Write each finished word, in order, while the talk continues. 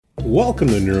Welcome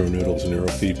to NeuroNoodles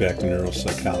Neurofeedback and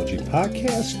Neuropsychology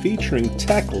podcast featuring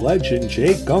tech legend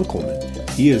Jay Gunkelman.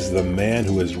 He is the man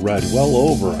who has read well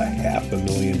over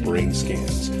 500,000 brain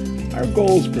scans. Our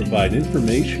goal is to provide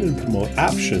information and promote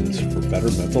options for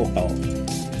better mental health.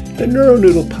 The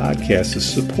NeuroNoodle podcast is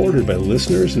supported by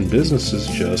listeners and businesses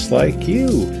just like you,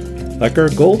 like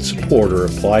our gold supporter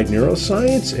Applied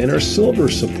Neuroscience and our silver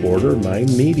supporter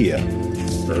Mind Media.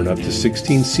 Earn up to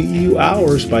 16 CEU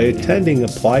hours by attending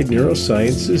Applied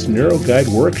Neuroscience's NeuroGuide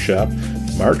Workshop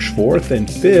March 4th and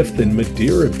 5th in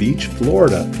Madeira Beach,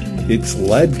 Florida. It's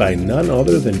led by none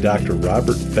other than Dr.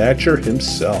 Robert Thatcher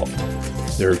himself.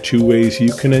 There are two ways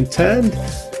you can attend,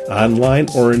 online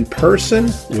or in person,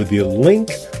 with the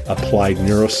link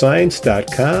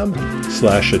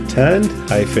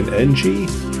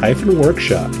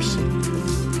appliedneuroscience.com/attend-ng-workshops.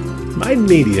 Mind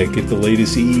Media, get the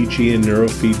latest EEG and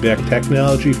neurofeedback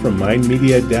technology from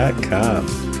mindmedia.com.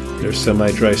 Their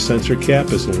semi-dry sensor cap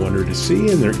is a wonder to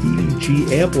see, and their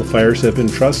EEG amplifiers have been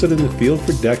trusted in the field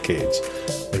for decades.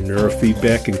 Their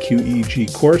neurofeedback and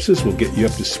QEEG courses will get you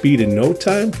up to speed in no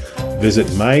time. Visit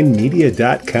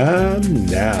mindmedia.com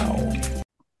now.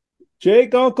 Jay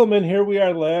Gunkelman, here we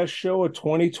are, last show of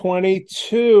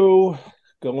 2022.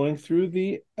 Going through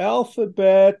the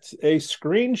alphabet, a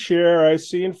screen share I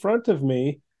see in front of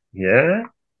me. Yeah,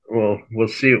 well, we'll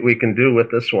see what we can do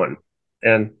with this one.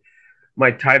 And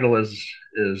my title is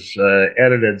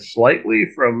edited slightly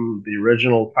from the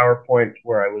original PowerPoint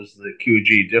where I was the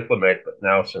QG diplomat, but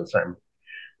now since I'm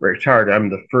retired, I'm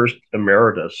the first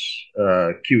emeritus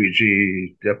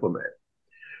QEG diplomat.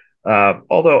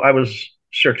 Although I was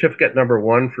certificate number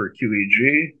 1 for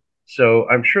QEG, so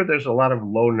I'm sure there's a lot of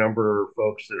low number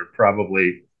folks that are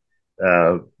probably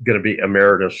going to be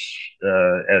emeritus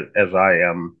as I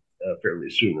am fairly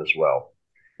soon as well.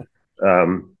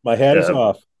 My hat is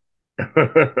off.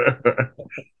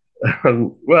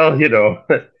 Well, you know,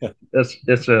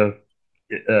 it's a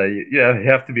you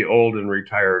have to be old and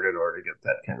retired in order to get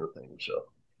that kind of thing. So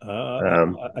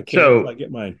I can't I get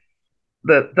mine.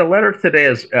 The letter today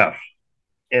is F,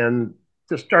 and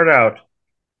to start out,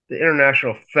 the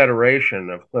International Federation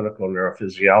of Clinical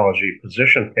Neurophysiology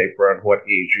position paper on what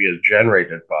EEG is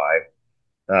generated by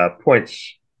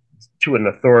points to an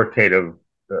authoritative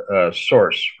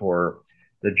source for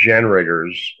the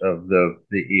generators of the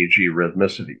EEG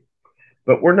rhythmicity.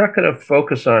 But we're not going to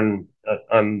focus on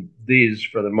these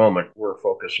for the moment. We're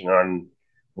focusing on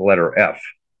the letter F.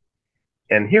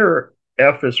 And here,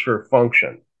 F is for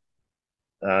function.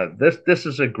 This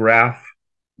is a graph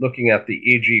looking at the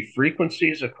EEG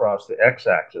frequencies across the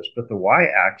x-axis, but the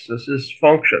y-axis is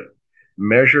function,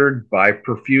 measured by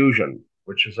perfusion,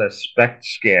 which is a SPECT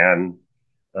scan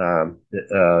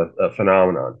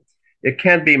phenomenon. It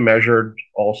can be measured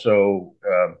also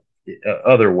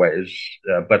other ways,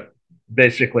 but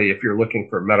basically, if you're looking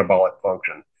for metabolic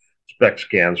function, SPECT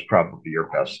scan is probably your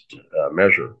best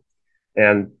measure.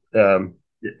 And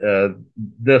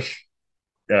this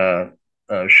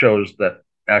shows that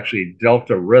actually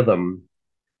delta rhythm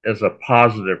is a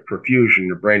positive perfusion.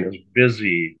 Your brain is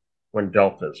busy when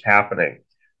delta is happening.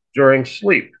 During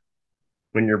sleep,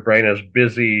 when your brain is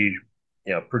busy,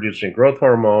 producing growth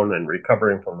hormone and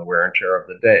recovering from the wear and tear of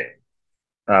the day.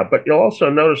 But you'll also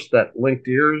notice that linked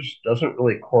ears doesn't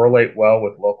really correlate well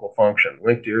with local function.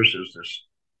 Linked ears is this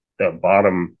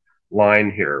bottom line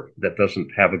here that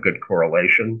doesn't have a good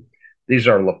correlation. These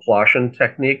are Laplacian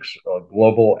techniques,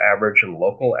 global average and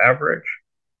local average.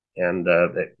 And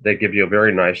they give you a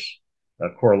very nice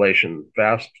correlation.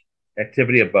 Fast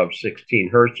activity above 16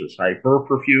 hertz is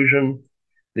hyperperfusion.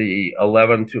 The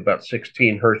 11 to about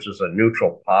 16 hertz is a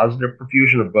neutral positive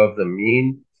perfusion above the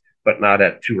mean, but not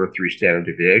at 2 or 3 standard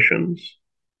deviations.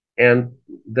 And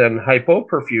then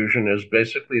hypoperfusion is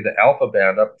basically the alpha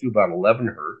band up to about 11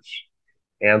 hertz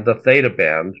and the theta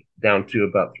band down to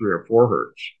about 3 or 4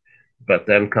 hertz. But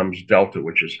then comes delta,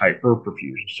 which is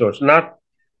hyperperfusion. So it's not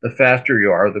the faster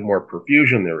you are, the more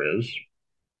perfusion there is.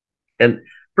 And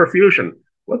perfusion,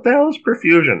 what the hell is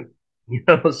perfusion?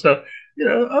 It's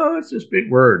this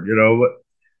big word,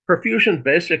 Perfusion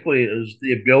basically is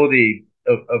the ability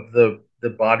of the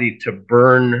body to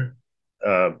burn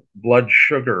blood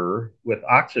sugar with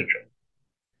oxygen.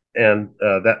 And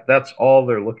that's all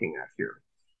they're looking at here.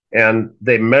 And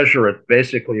they measure it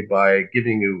basically by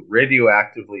giving you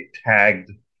radioactively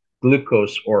tagged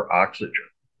glucose or oxygen.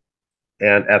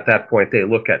 And at that point, they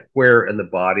look at where in the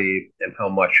body and how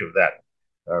much of that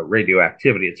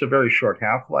radioactivity. It's a very short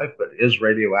half-life, but it is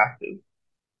radioactive.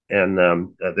 And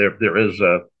there is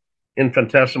a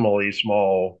infinitesimally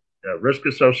small risk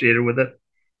associated with it,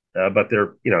 but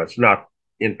it's not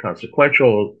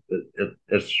inconsequential.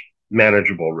 It's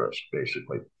manageable risk,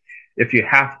 basically. If you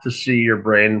have to see your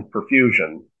brain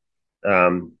perfusion,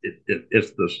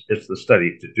 it's the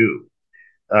study to do.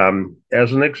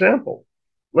 As an example,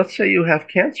 let's say you have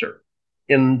cancer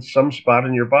in some spot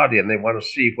in your body and they want to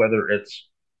see whether it's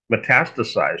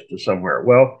metastasized to somewhere.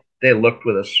 Well, they look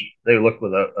with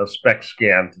a SPECT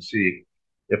scan to see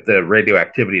if the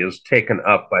radioactivity is taken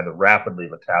up by the rapidly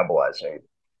metabolizing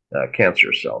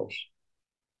cancer cells.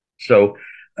 So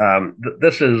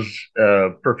this is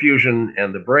perfusion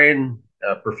and the brain.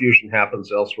 Perfusion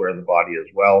happens elsewhere in the body as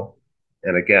well.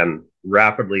 And again,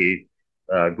 rapidly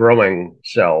growing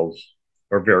cells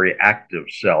or very active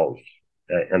cells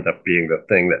end up being the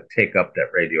thing that take up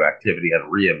that radioactivity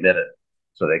and re-emit it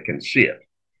so they can see it.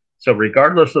 So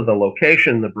regardless of the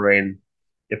location in the brain,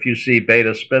 if you see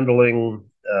beta spindling,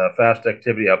 fast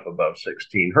activity up above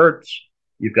 16 hertz,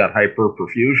 you've got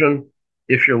hyperperfusion.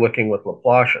 If you're looking with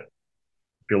Laplacian,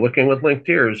 if you're looking with linked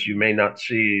ears, you may not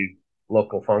see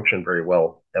local function very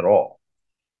well at all.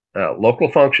 Local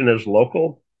function is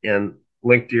local, and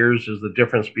linked ears is the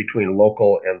difference between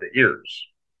local and the ears.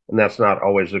 And that's not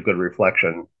always a good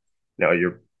reflection. Now,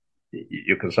 you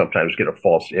can sometimes get a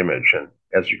false image. And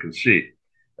as you can see,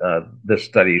 this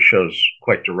study shows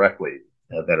quite directly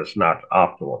that it's not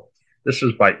optimal. This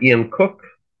is by Ian Cook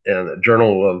in the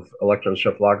Journal of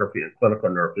Electroencephalography and Clinical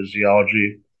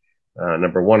Neurophysiology,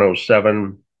 number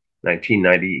 107,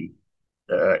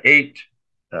 1998,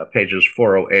 pages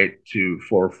 408 to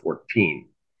 414.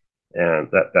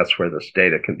 And that's where this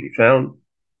data can be found.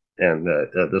 And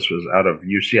this was out of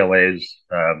UCLA's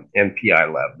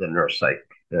NPI lab, the Neuropsych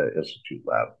Institute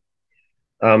lab.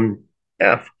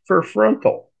 F for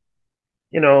frontal.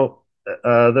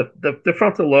 The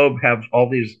frontal lobe has all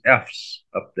these F's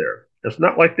up there. It's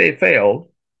not like they failed.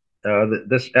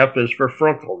 This F is for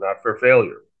frontal, not for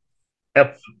failure.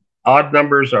 Odd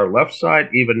numbers are left side,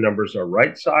 even numbers are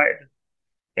right side,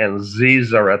 and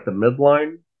Z's are at the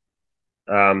midline.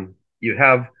 You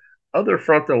have other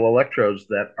frontal electrodes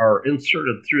that are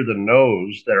inserted through the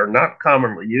nose that are not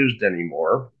commonly used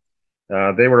anymore.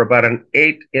 They were about an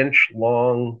 8-inch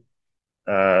long,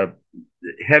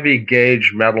 heavy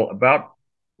gauge metal, about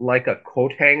like a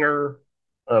coat hanger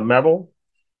metal.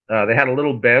 They had a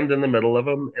little bend in the middle of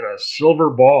them and a silver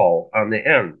ball on the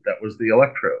end. That was the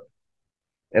electrode.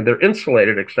 And they're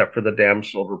insulated except for the damn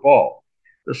silver ball.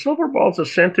 The silver ball is a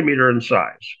centimeter in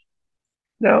size.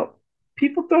 Now,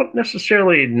 people don't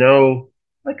necessarily know,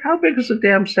 like, how big is a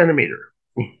damn centimeter?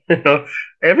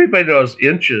 Everybody knows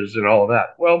inches and all of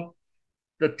that. Well,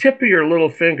 the tip of your little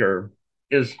finger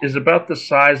is about the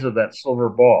size of that silver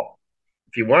ball.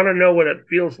 If you want to know what it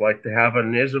feels like to have a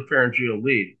nasopharyngeal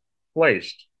lead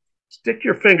placed, stick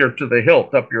your finger to the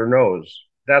hilt up your nose.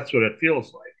 That's what it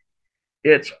feels like.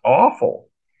 It's awful.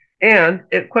 And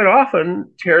it quite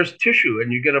often tears tissue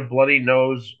and you get a bloody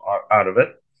nose out of it.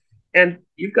 And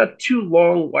you've got two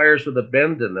long wires with a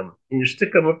bend in them and you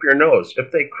stick them up your nose.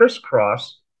 If they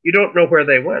crisscross, you don't know where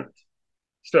they went.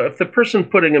 So if the person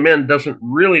putting them in doesn't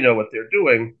really know what they're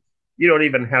doing, you don't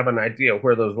even have an idea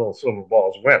where those little silver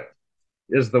balls went.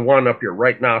 Is the one up your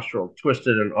right nostril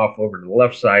twisted and off over to the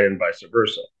left side and vice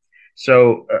versa?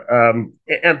 So,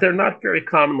 and they're not very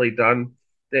commonly done.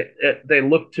 They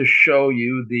look to show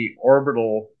you the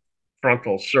orbital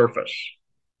frontal surface.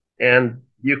 And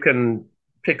you can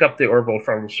pick up the orbital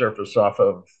frontal surface off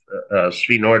of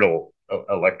sphenoidal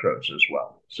electrodes as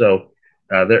well. So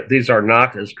these are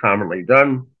not as commonly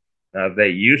done. They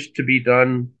used to be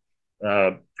done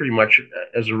pretty much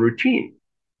as a routine.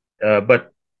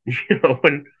 But,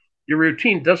 when your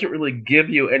routine doesn't really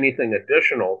give you anything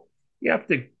additional, you have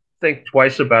to think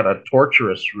twice about a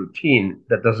torturous routine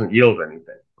that doesn't yield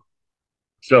anything.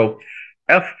 So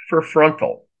F for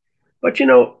frontal. But,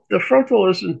 the frontal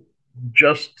isn't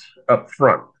just up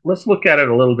front. Let's look at it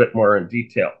a little bit more in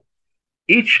detail.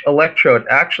 Each electrode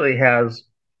actually has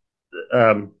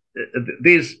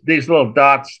these little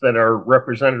dots that are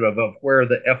representative of where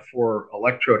the F4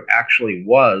 electrode actually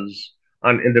was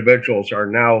on individuals are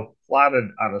now plotted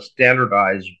on a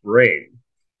standardized brain.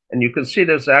 And you can see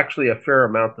there's actually a fair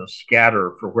amount of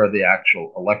scatter for where the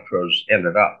actual electrodes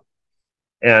ended up.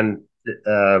 And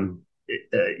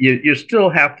you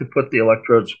still have to put the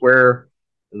electrodes where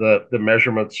the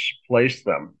measurements place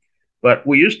them. But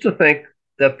we used to think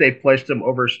that they placed them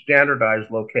over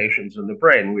standardized locations in the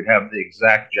brain. We'd have the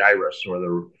exact gyrus or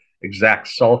the exact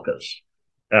sulcus.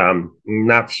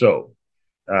 Not so.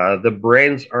 The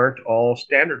brains aren't all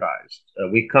standardized.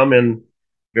 We come in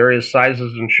various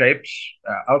sizes and shapes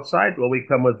outside. Well, we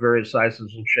come with various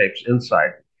sizes and shapes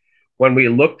inside. When we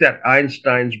looked at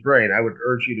Einstein's brain, I would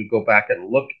urge you to go back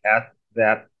and look at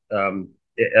that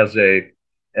as a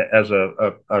as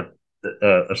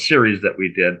a series that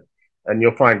we did, and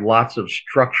you'll find lots of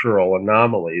structural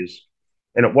anomalies.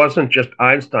 And it wasn't just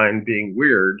Einstein being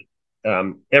weird.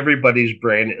 Everybody's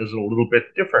brain is a little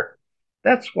bit different.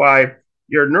 That's why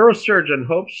your neurosurgeon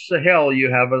hopes to hell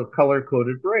you have a color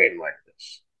coded brain like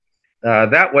this.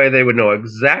 That way they would know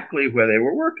exactly where they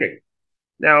were working.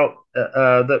 Now,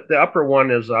 the upper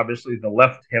one is obviously the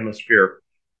left hemisphere,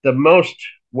 the most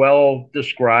well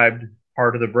described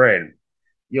part of the brain.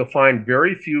 You'll find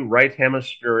very few right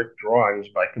hemispheric drawings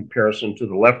by comparison to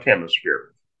the left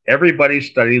hemisphere. Everybody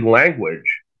studied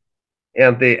language,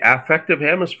 and the affective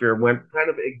hemisphere went kind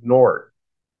of ignored.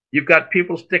 You've got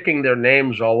people sticking their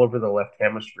names all over the left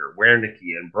hemisphere,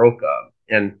 Wernicke and Broca,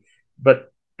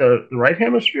 but the right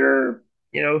hemisphere,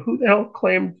 who the hell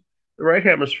claimed the right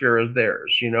hemisphere is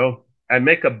theirs? I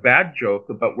make a bad joke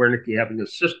about Wernicke having a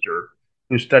sister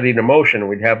who studied emotion, and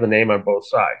we'd have the name on both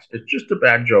sides. It's just a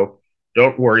bad joke.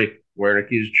 Don't worry,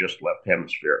 Wernicke's just left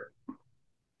hemisphere.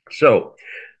 So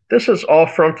this is all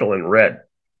frontal in red,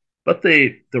 but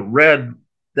the red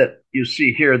that you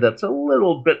see here that's a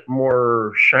little bit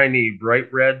more shiny,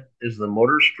 bright red is the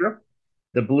motor strip.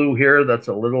 The blue here that's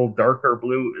a little darker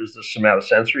blue is the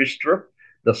somatosensory strip.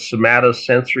 The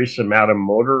somatosensory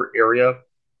somatomotor area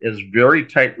is very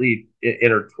tightly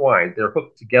intertwined. They're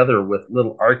hooked together with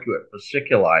little arcuate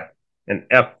fasciculi, and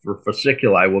F for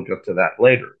fasciculi. We'll get to that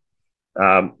later.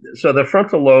 So the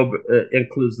frontal lobe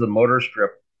includes the motor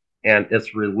strip, and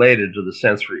it's related to the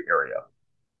sensory area.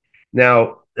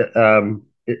 Now,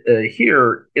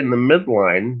 here in the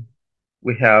midline,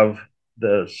 we have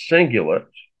the cingulate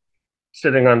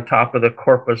sitting on top of the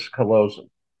corpus callosum.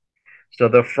 So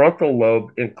the frontal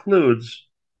lobe includes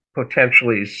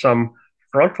potentially some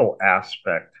frontal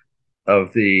aspect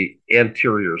of the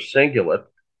anterior cingulate,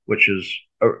 which is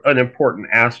an important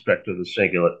aspect of the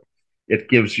cingulate. It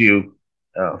gives you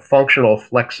functional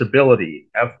flexibility,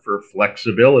 F for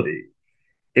flexibility.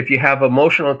 If you have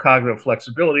emotional and cognitive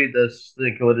flexibility, the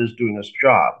cingulate is doing its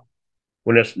job.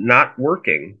 When it's not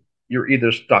working, you're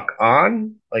either stuck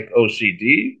on, like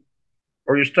OCD,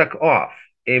 or you're stuck off,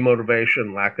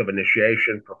 amotivation, lack of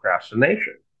initiation,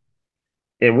 procrastination.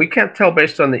 And we can't tell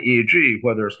based on the EEG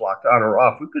whether it's locked on or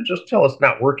off. We could just tell it's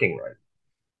not working right.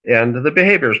 And the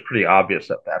behavior is pretty obvious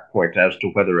at that point as to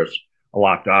whether it's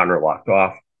locked on or locked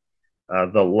off.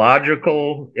 The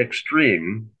logical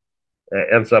extreme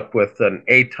ends up with an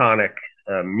atonic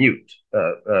mute,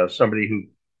 somebody who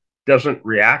doesn't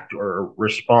react or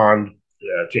respond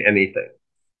to anything.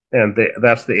 And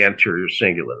that's the anterior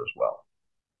cingulate as well.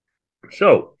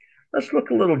 So let's look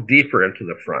a little deeper into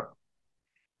the front.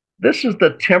 This is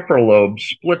the temporal lobe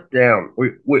split down.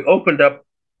 We opened up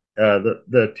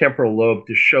the temporal lobe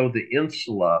to show the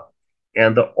insula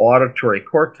and the auditory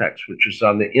cortex, which is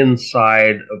on the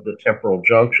inside of the temporal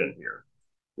junction here.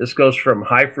 This goes from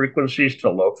high frequencies to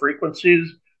low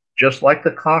frequencies, just like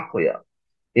the cochlea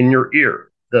in your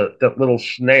ear. That little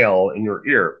snail in your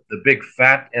ear, the big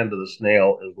fat end of the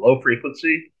snail is low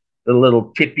frequency. The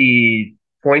little tippy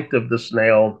point of the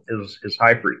snail is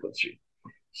high frequency.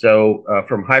 So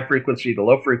from high frequency to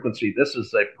low frequency, this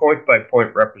is a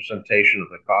point-by-point representation of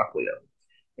the cochlea.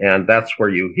 And that's where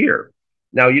you hear.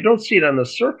 Now, you don't see it on the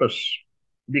surface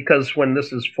because when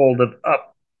this is folded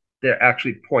up, they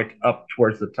actually point up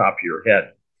towards the top of your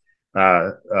head.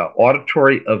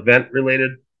 Auditory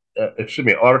event-related,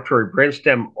 auditory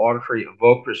brainstem auditory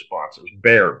evoked responses,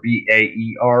 BAER,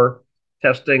 B-A-E-R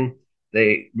testing,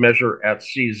 they measure at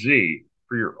CZ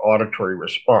for your auditory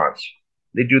response.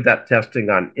 They do that testing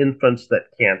on infants that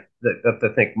they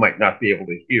think might not be able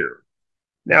to hear.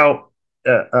 Now,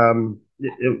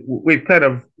 we've kind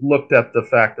of looked at the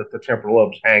fact that the temporal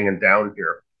lobe's hanging down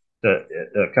here to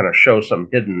kind of show some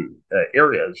hidden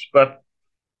areas, but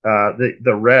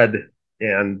the red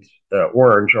and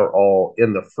orange are all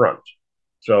in the front.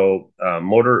 So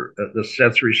the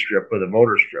sensory strip or the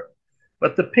motor strip.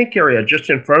 But the pink area just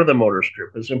in front of the motor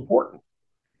strip is important.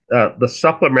 The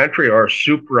supplementary or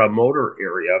supramotor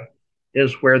area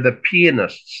is where the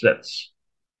pianist sits.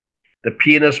 The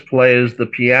pianist plays the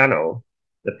piano.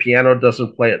 The piano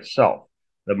doesn't play itself.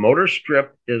 The motor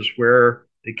strip is where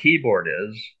the keyboard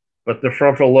is, but the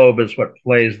frontal lobe is what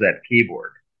plays that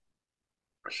keyboard.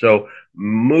 So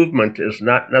movement is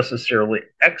not necessarily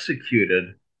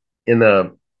executed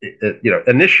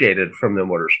initiated from the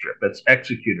motor strip. It's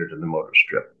executed in the motor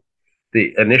strip.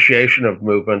 The initiation of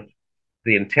movement,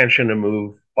 the intention to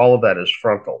move, all of that is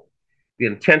frontal. The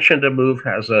intention to move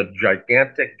has a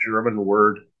gigantic German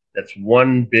word that's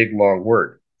one big long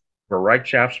word,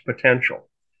 Bereitschaftspotential.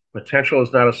 Potential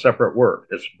is not a separate word.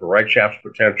 It's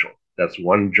Bereitschaftspotential. That's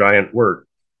one giant word.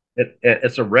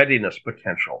 It's a readiness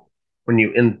potential. When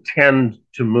you intend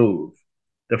to move,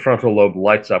 the frontal lobe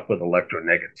lights up with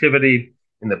electronegativity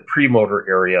in the premotor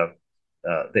area,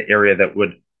 the area that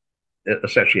would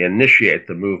essentially initiate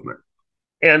the movement.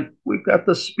 And we've got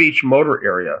the speech motor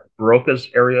area, Broca's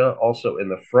area, also in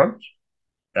the front.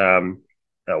 Um,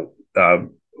 uh, uh,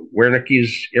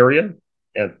 Wernicke's area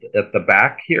at the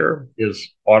back here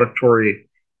is auditory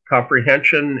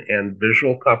comprehension and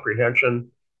visual comprehension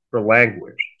for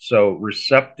language. So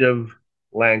receptive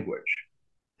language.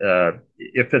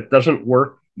 If it doesn't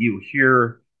work, you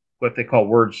hear what they call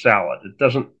word salad. It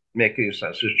doesn't make any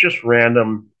sense. It's just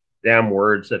random damn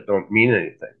words that don't mean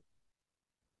anything.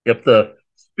 If the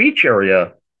speech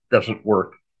area doesn't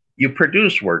work, you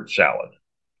produce word salad.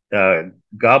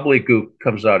 Gobbledygook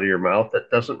comes out of your mouth that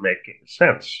doesn't make any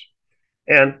sense.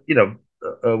 And,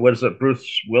 what is it?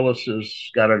 Bruce Willis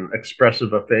has got an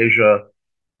expressive aphasia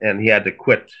and he had to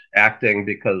quit acting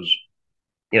because,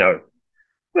 you know,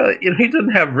 well, he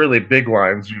didn't have really big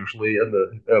lines usually in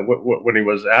when he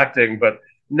was acting, but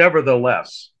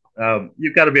nevertheless,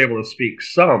 you've got to be able to speak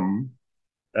some.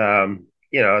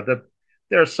 That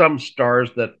there are some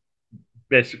stars that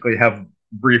basically have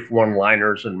brief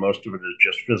one-liners, and most of it is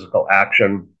just physical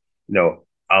action.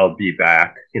 I'll be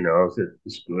back.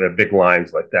 Big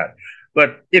lines like that.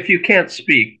 But if you can't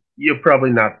speak, you'll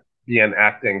probably not be in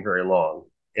acting very long.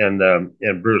 And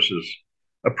Bruce is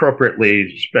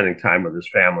appropriately spending time with his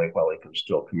family while he can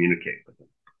still communicate with them.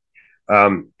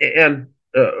 And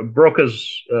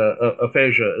Broca's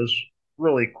aphasia is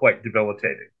really quite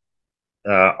debilitating.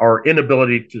 Our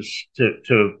inability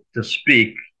to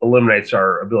speak eliminates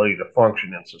our ability to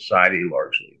function in society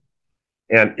largely.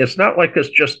 And it's not like it's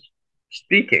just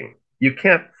speaking. You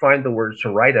can't find the words to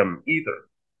write them either.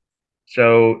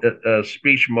 So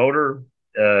speech motor,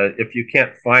 if you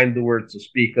can't find the words to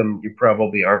speak them, you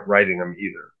probably aren't writing them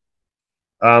either.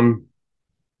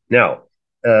 Now,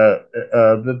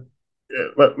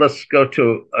 let's go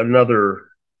to another.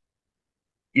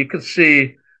 You can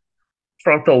see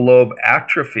frontal lobe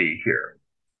atrophy here.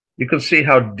 You can see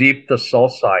how deep the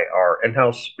sulci are and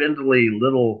how spindly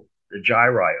little the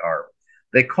gyri are.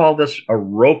 They call this a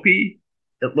ropey.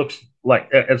 It looks like,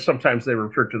 and sometimes they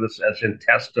refer to this as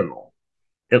intestinal.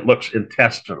 It looks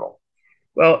intestinal.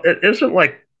 Well, it isn't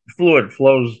like fluid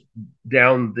flows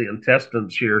down the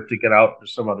intestines here to get out to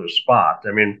some other spot.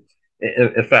 I mean,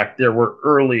 in fact, there were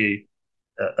early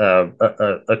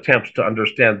attempts to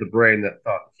understand the brain that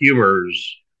thought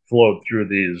humors flowed through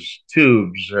these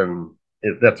tubes, and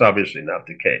that's obviously not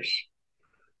the case.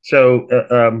 So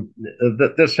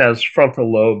this has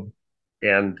frontal lobe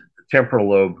and temporal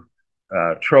lobe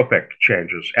tropic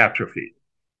changes, atrophy.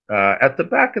 At the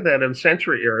back of that in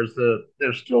sensory areas,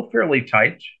 they're still fairly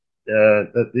tight.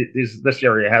 This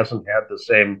area hasn't had the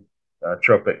same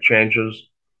tropic changes,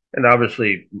 and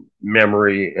obviously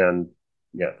memory and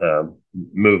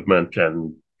movement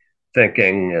and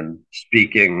thinking and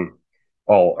speaking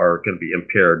all are going to be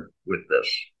impaired with this.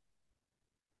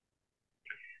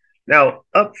 Now,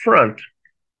 up front,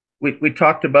 we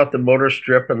talked about the motor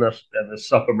strip and the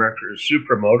supplementary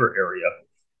supramotor area,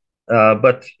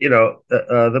 but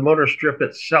the motor strip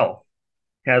itself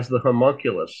has the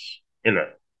homunculus in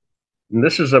it, and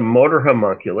this is a motor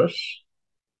homunculus.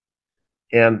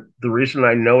 And the reason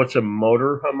I know it's a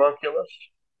motor homunculus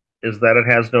is that it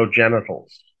has no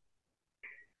genitals.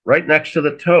 Right next to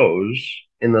the toes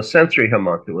in the sensory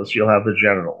homunculus, you'll have the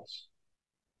genitals.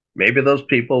 Maybe those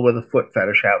people with a foot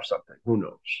fetish have something. Who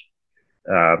knows?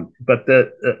 But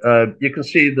you can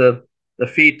see the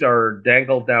feet are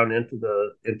dangled down into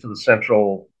the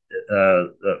central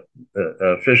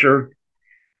fissure,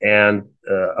 and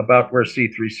about where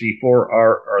C3, C4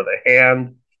 are the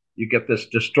hand. You get this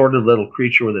distorted little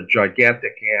creature with a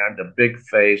gigantic hand, a big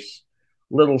face,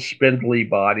 little spindly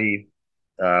body,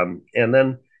 and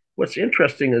then what's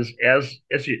interesting is as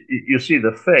you see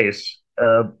the face,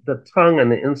 the tongue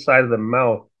and the inside of the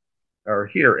mouth are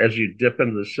here as you dip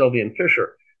into the sylvian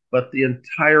fissure, but the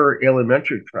entire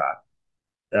alimentary tract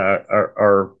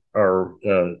are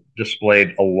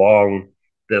displayed along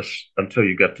this until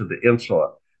you get to the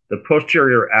insula. The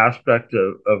posterior aspect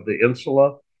of the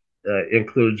insula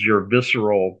includes your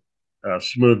visceral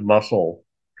smooth muscle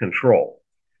control.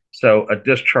 So a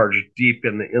discharge deep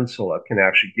in the insula can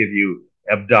actually give you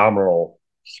abdominal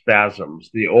spasms.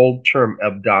 The old term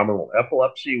abdominal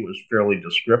epilepsy was fairly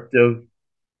descriptive.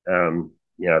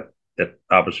 It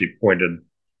obviously pointed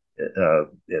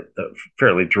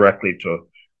fairly directly to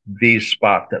the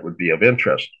spot that would be of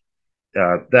interest.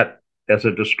 That, as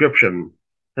a description,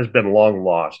 has been long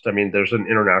lost. I mean, there's an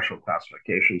international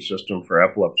classification system for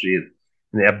epilepsy.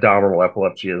 And the abdominal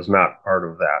epilepsy is not part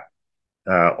of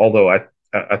that. Although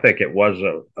I think it was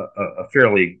a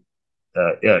fairly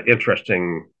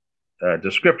interesting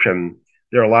description.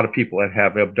 There are a lot of people that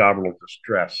have abdominal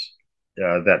distress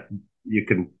that you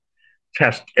can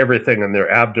test everything in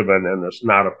their abdomen, and there's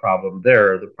not a problem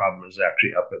there. The problem is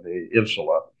actually up in the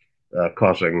insula,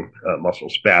 causing muscle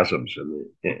spasms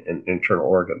in internal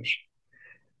organs.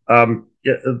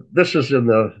 This is in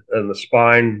the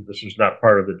spine. This is not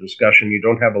part of the discussion. You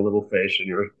don't have a little face in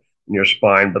your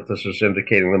spine, but this is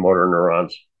indicating the motor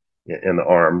neurons in the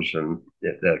arms and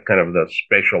kind of the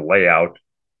spatial layout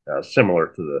similar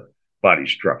to the body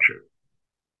structure.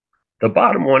 The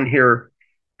bottom one here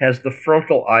has the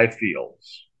frontal eye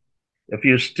fields. If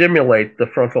you stimulate the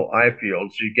frontal eye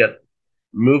fields, you get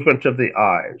movement of the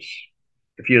eyes.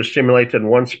 If you stimulate in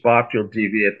one spot, you'll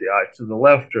deviate the eye to the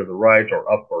left or the right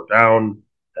or up or down.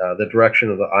 The direction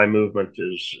of the eye movement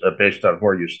is based on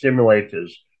where you stimulate,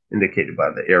 is indicated by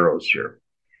the arrows here.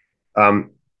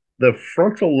 The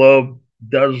frontal lobe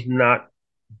does not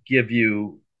give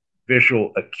you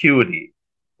visual acuity,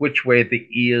 which way the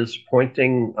E is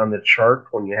pointing on the chart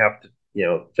when you have to,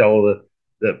 tell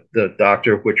the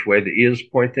doctor which way the E is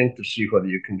pointing to see whether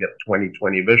you can get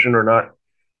 20/20 vision or not.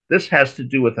 This has to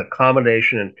do with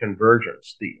accommodation and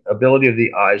convergence, the ability of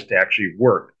the eyes to actually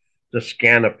work, to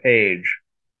scan a page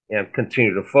and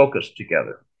continue to focus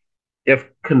together. If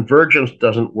convergence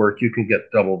doesn't work, you can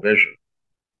get double vision,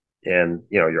 and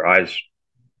your eyes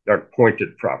aren't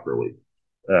pointed properly.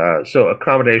 So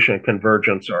accommodation and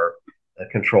convergence are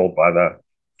controlled by the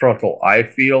frontal eye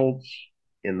fields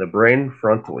in the brain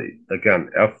frontally.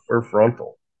 Again, F for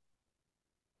frontal.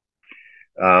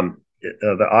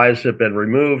 The eyes have been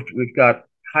removed. We've got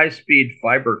high-speed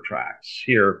fiber tracks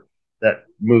here that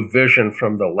move vision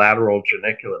from the lateral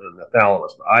geniculate and the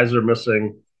thalamus. The eyes are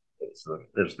missing.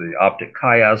 There's the optic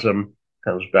chiasm,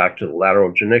 comes back to the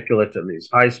lateral geniculate, and these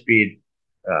high-speed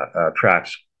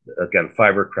tracks, again,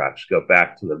 fiber tracks, go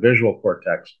back to the visual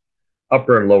cortex.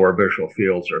 Upper and lower visual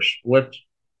fields are split,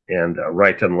 and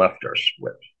right and left are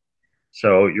split.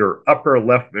 So your upper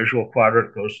left visual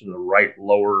quadrant goes to the right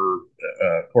lower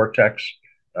cortex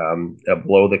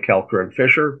below the calcarine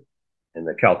fissure, and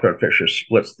the calcarine fissure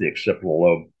splits the occipital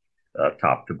lobe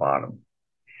top to bottom.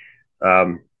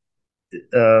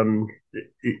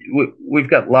 We've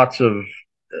got lots of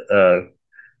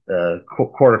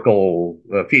cortical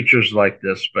features like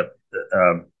this, but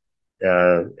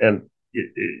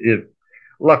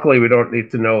luckily we don't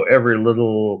need to know every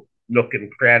little nook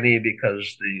and cranny,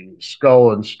 because the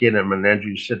skull and skin and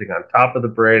meninges sitting on top of the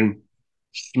brain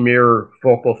smear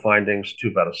focal findings to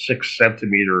about a 6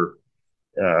 centimeter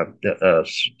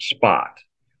spot.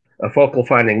 A focal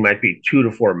finding might be 2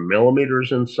 to 4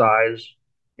 millimeters in size,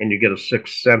 and you get a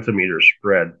 6 centimeter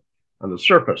spread on the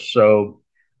surface. So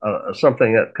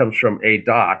something that comes from a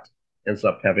dot ends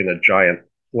up having a giant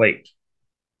plate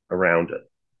around it.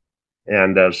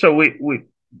 And so we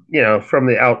from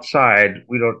the outside,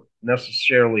 we don't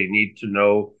necessarily need to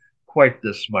know quite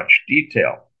this much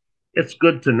detail. It's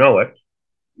good to know it,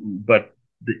 but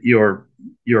your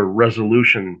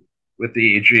resolution with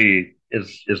the EEG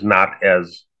is not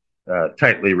as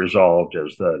tightly resolved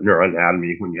as the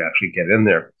neuroanatomy when you actually get in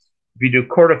there. If you do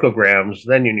corticograms,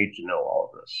 then you need to know all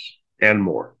of this and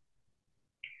more.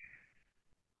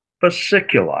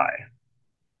 Fasciculi.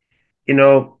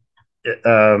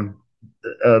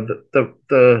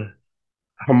 The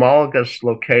homologous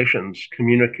locations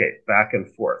communicate back and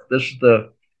forth. This is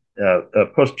the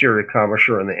posterior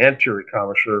commissure and the anterior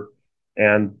commissure,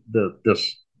 and the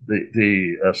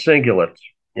cingulate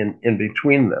in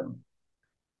between them.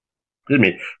 Excuse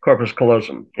me, corpus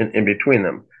callosum in between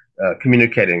them,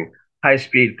 communicating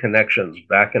high-speed connections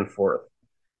back and forth.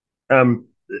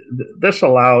 This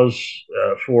allows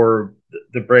for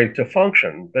the brain to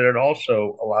function, but it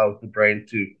also allows the brain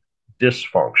to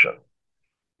dysfunction.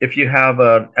 If you have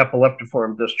an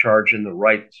epileptiform discharge in the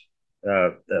right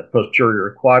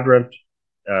posterior quadrant,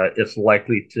 it's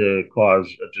likely to cause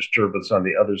a disturbance on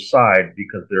the other side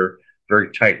because they're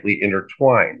very tightly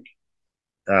intertwined.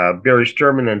 Barry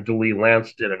Sturman and Dali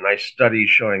Lance did a nice study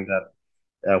showing that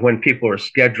when people are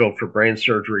scheduled for brain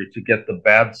surgery to get the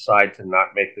bad side to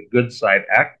not make the good side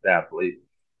act badly,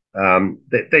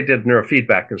 they did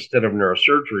neurofeedback instead of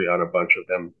neurosurgery on a bunch of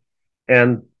them.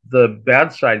 And the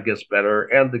bad side gets better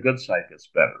and the good side gets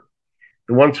better.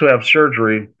 The ones who have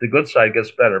surgery, the good side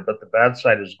gets better, but the bad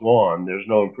side is gone. There's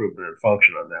no improvement in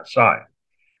function on that side.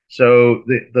 So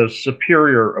the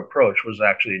superior approach was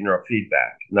actually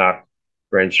neurofeedback, not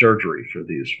brain surgery for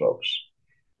these folks.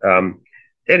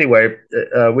 Anyway,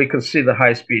 we can see the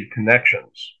high-speed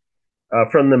connections.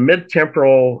 From the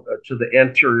mid-temporal to the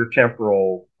anterior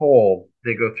temporal pole,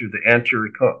 they go through the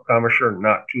anterior commissure,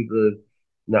 not through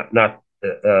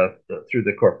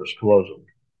the corpus callosum.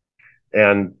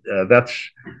 And that's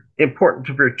important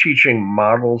if you're teaching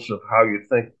models of how you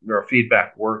think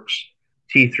neurofeedback works.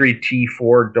 T3,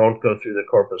 T4 don't go through the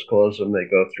corpus callosum, they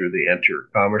go through the anterior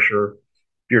commissure.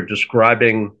 If you're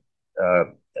describing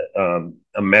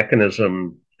a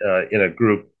mechanism in a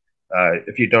group,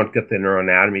 if you don't get the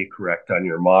neuroanatomy correct on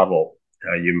your model,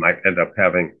 you might end up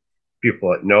having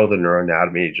people that know the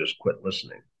neuroanatomy just quit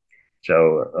listening.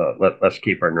 So let's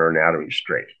keep our neuroanatomy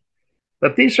straight.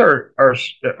 But these are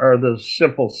the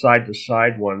simple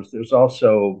side-to-side ones. There's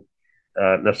also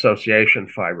an association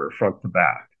fiber front to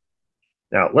back.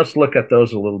 Now, let's look at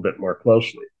those a little bit more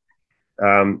closely.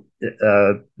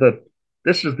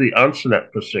 This is the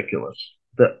uncinate fasciculus.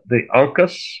 The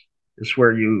uncus is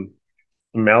where you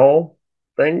smell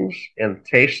things and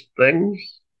taste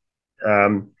things.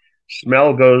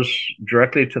 Smell goes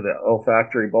directly to the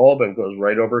olfactory bulb and goes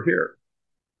right over here.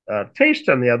 Taste,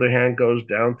 on the other hand, goes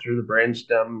down through the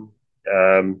brainstem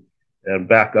and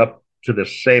back up to the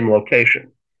same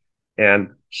location.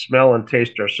 And smell and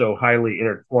taste are so highly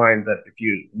intertwined that if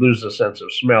you lose the sense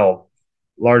of smell,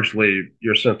 largely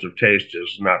your sense of taste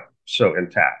is not so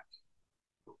intact.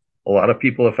 A lot of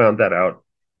people have found that out,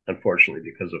 unfortunately,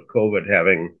 because of COVID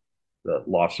having the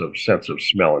loss of sense of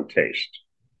smell and taste.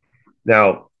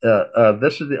 Now,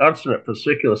 this is the uncinate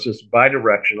fasciculus. It's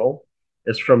bidirectional.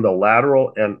 It's from the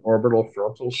lateral and orbital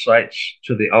frontal sites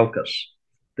to the uncus.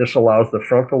 This allows the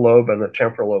frontal lobe and the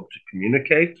temporal lobe to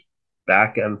communicate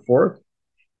back and forth.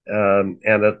 And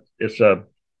it's a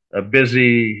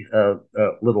busy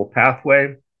little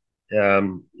pathway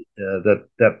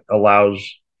that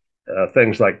allows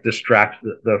things like distract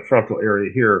the frontal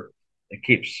area here. It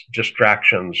keeps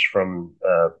distractions from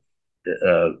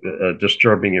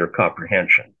disturbing your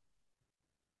comprehension.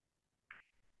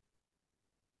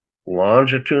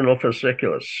 Longitudinal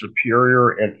fasciculus, superior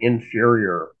and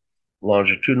inferior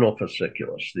longitudinal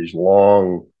fasciculus, these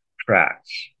long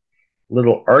tracts.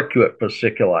 Little arcuate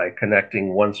fasciculi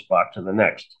connecting one spot to the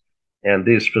next. And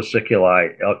these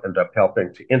fasciculi end up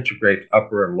helping to integrate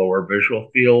upper and lower visual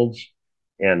fields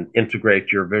and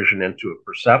integrate your vision into a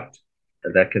percept,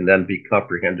 and that can then be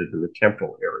comprehended in the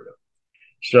temporal area.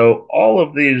 So all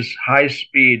of these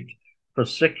high-speed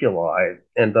fasciculi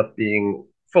end up being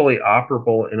fully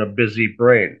operable in a busy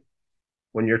brain.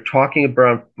 When you're talking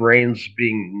about brains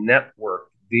being networked,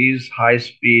 these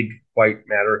high-speed white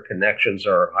matter connections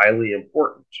are highly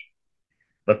important,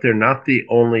 but they're not the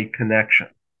only connection.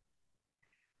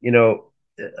 You know,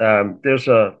 there's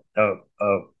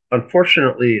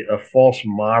unfortunately a false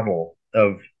model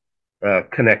of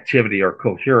connectivity or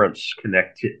coherence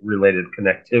related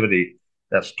connectivity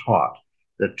that's taught.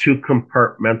 The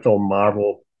two-compartmental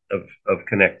model of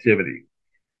connectivity,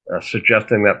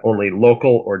 suggesting that only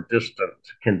local or distant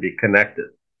can be connected,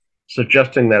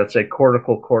 suggesting that it's a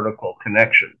cortical-cortical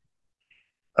connection.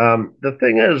 The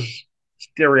thing is,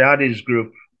 Steriade's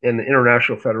group in the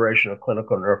International Federation of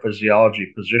Clinical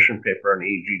Neurophysiology position paper on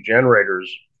EEG generators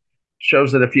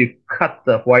shows that if you cut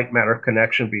the white matter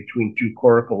connection between two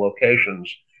cortical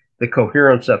locations, the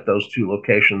coherence at those two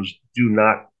locations do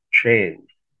not change.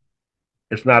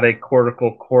 It's not a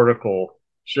cortical-cortical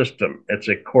system. It's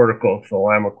a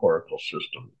cortico-thalamocortical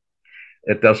system.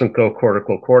 It doesn't go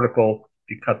cortical-cortical.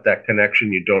 If you cut that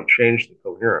connection, you don't change the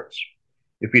coherence.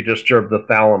 If you disturb the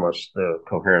thalamus, the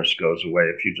coherence goes away.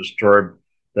 If you disturb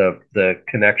the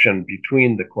connection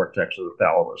between the cortex and the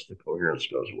thalamus, the coherence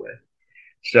goes away.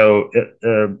 So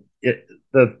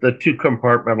the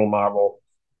two-compartmental model,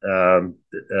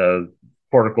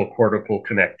 cortical-cortical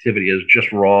connectivity is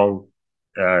just wrong.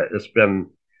 It's been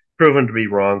proven to be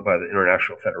wrong by the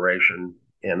International Federation,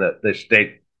 and that they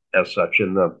state as such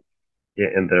in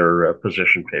their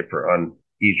position paper on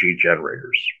EEG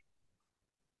generators.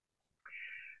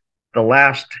 The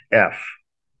last F.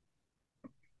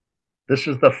 This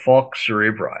is the falx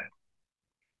cerebri.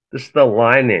 This is the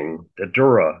lining, the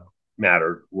dura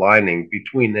matter lining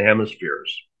between the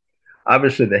hemispheres.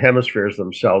 Obviously, the hemispheres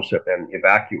themselves have been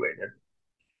evacuated,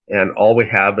 and all we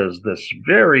have is this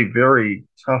very, very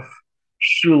tough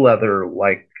shoe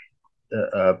leather-like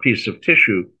piece of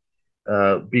tissue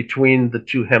between the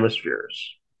two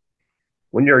hemispheres.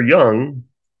 When you're young,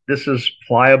 this is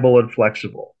pliable and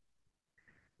flexible.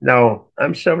 Now,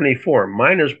 I'm 74.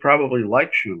 Mine is probably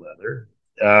like shoe leather.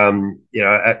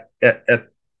 At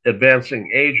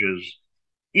advancing ages,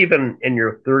 even in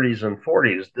your 30s and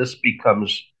 40s, this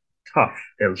becomes tough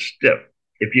and stiff.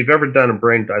 If you've ever done a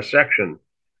brain dissection,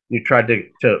 you tried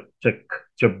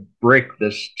to break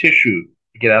this tissue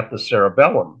get at the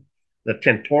cerebellum, the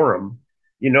tentorium,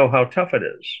 you know how tough it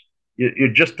is.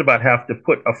 You just about have to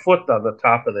put a foot on the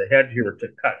top of the head here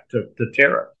to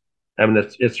tear it. I mean,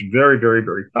 it's very, very,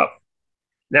 very tough.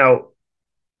 Now,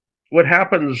 what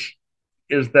happens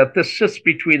is that this sits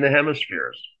between the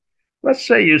hemispheres. Let's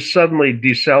say you suddenly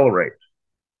decelerate,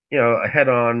 a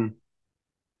head-on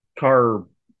car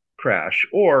crash,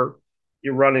 or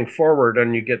you're running forward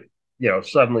and you get,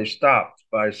 suddenly stopped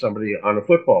by somebody on a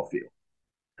football field,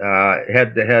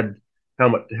 head-to-head,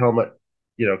 helmet-to-helmet,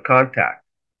 contact,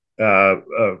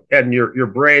 and your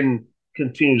brain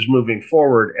continues moving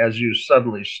forward as you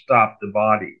suddenly stop the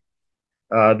body.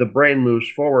 The brain moves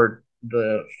forward.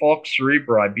 The falx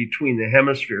cerebri between the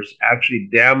hemispheres actually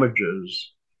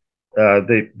damages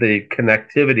the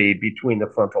connectivity between the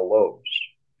frontal lobes.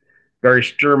 Barry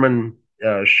Sterman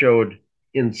showed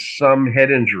in some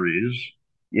head injuries,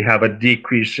 you have a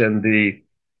decrease in the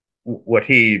what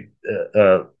he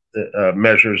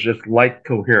measures as light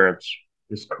coherence,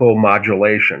 is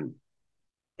co-modulation.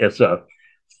 It's a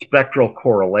spectral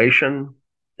correlation.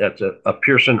 That's a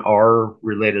Pearson R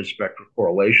related spectral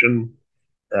correlation,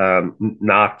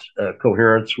 not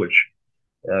coherence, which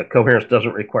coherence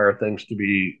doesn't require things to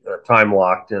be time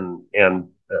locked, and the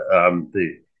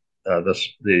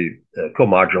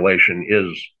co-modulation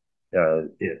is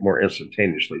more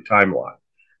instantaneously time locked.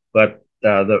 But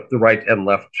the right and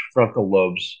left frontal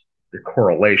lobes, the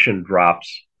correlation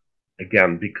drops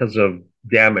again because of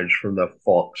damage from the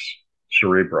falx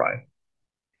cerebri,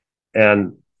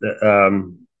 and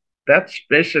that's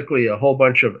basically a whole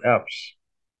bunch of F's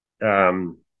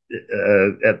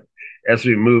as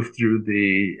we move through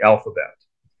the alphabet.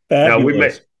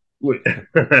 Fabulous. Now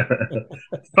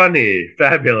funny,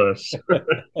 fabulous. A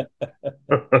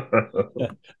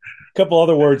couple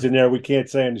other words in there we can't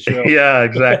say on the show. Yeah,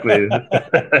 exactly.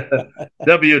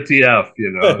 WTF,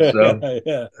 So,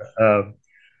 yeah.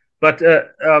 But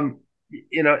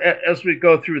as we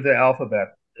go through the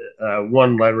alphabet,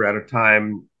 one letter at a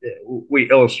time, we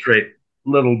illustrate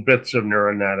little bits of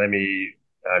neuroanatomy,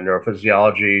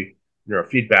 neurophysiology,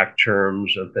 neurofeedback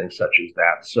terms, and things such as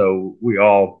that. So we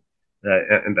all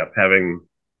end up having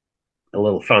a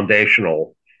little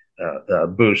foundational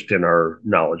boost in our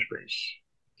knowledge base.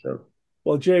 So,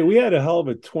 well, Jay, we had a hell of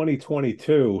a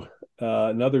 2022.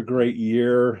 Another great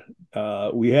year.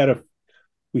 We had a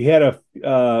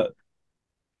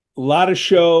lot of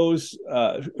shows,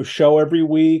 a show every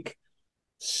week.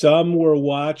 Some were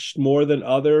watched more than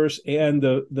others, and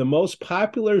the most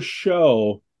popular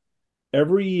show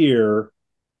every year,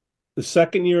 the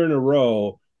second year in a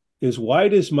row, is why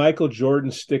does Michael Jordan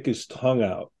stick his tongue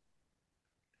out?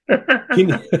 Of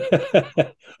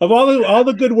all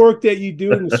the good work that you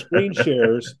do in the screen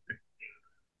shares,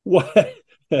 what?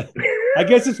 I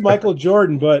guess it's Michael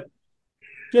Jordan, but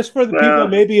just for the people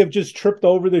maybe have just tripped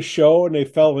over the show and they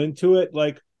fell into it,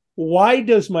 like, why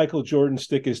does Michael Jordan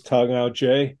stick his tongue out,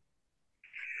 Jay?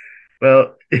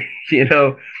 Well,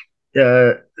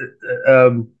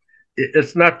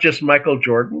 it's not just Michael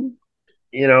Jordan.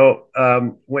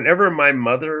 Whenever my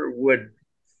mother would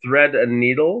thread a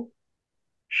needle,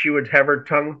 she would have her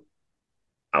tongue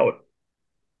out.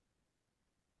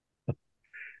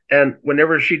 And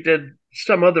whenever she did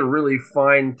some other really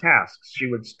fine tasks, she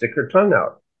would stick her tongue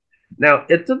out. Now,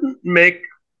 it didn't make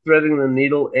threading the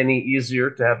needle any easier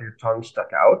to have your tongue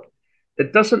stuck out.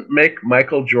 It doesn't make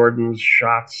Michael Jordan's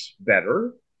shots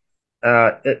better.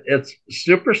 It's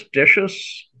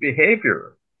superstitious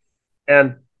behavior.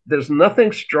 And there's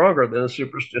nothing stronger than a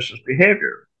superstitious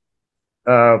behavior.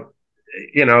 At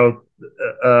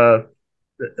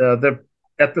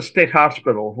the state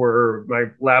hospital where my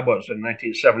lab was in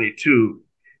 1972,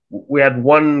 we had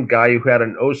one guy who had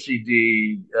an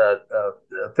OCD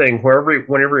thing where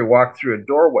whenever he walked through a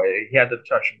doorway, he had to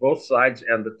touch both sides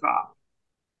and the top.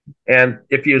 And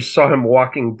if you saw him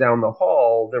walking down the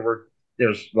hall,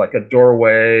 there's like a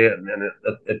doorway, and then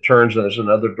it turns and there's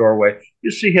another doorway.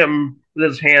 You see him with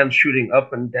his hands shooting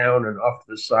up and down and off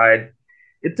to the side.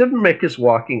 It didn't make his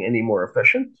walking any more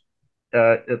efficient.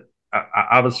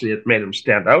 Obviously, it made him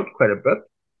stand out quite a bit.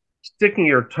 Sticking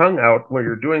your tongue out when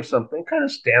you're doing something kind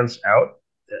of stands out,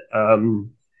 and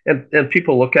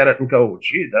people look at it and go,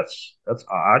 "Gee, that's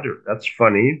odd," or "That's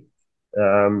funny,"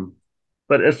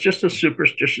 but it's just a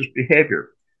superstitious behavior.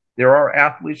 There are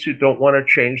athletes who don't want to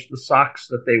change the socks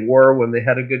that they wore when they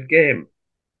had a good game.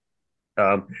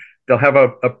 They'll have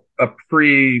a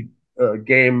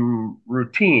pre-game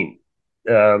routine.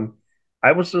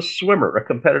 I was a swimmer, a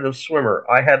competitive swimmer.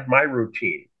 I had my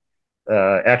routine.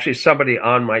 Actually, somebody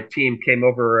on my team came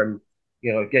over and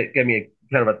gave me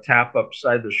kind of a tap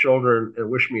upside the shoulder and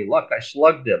wish me luck. I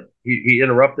slugged him. He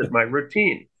interrupted my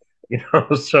routine,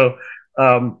 So,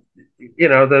 you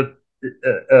know, the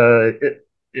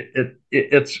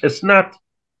it's not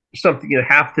something you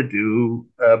have to do,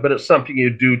 but it's something you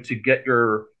do to get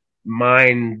your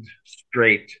mind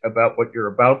straight about what you're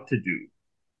about to do.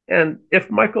 And if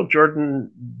Michael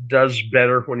Jordan does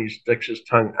better when he sticks his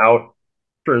tongue out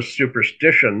for a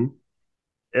superstition,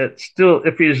 it's still,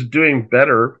 if he's doing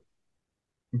better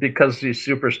because he's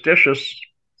superstitious,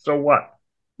 so what?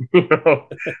 you know,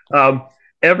 um,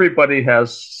 Everybody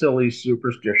has silly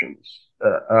superstitions.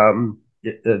 Some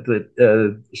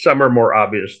are more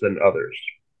obvious than others.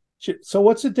 So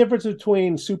what's the difference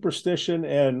between superstition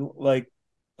and like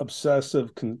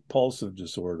obsessive compulsive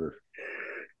disorder?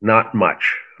 Not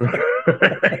much.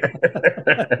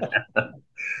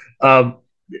 um,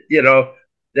 you know,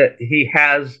 that he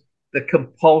has the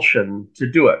compulsion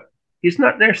to do it. He's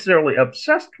not necessarily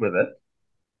obsessed with it.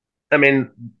 I mean,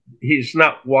 he's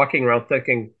not walking around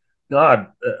thinking, God,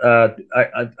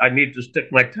 I need to stick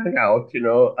my tongue out.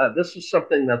 This is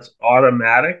something that's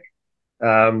automatic.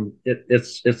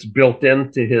 It's built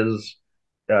into his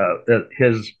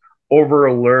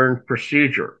overlearned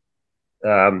procedure,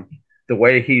 the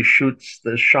way he shoots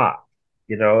the shot,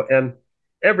 and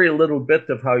every little bit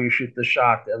of how you shoot the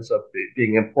shot ends up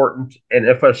being important. And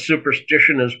if a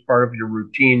superstition is part of your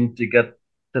routine to get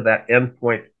to that end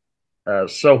point,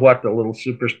 so what? The little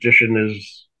superstition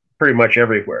is pretty much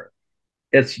everywhere.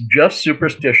 It's just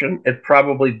superstition. It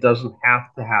probably doesn't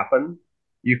have to happen.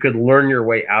 You could learn your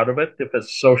way out of it if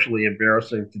it's socially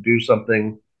embarrassing to do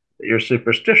something that you're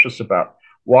superstitious about.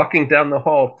 Walking down the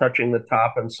hall, touching the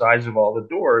top and sides of all the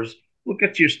doors will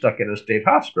get you stuck in a state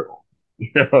hospital,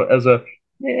 as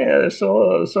there's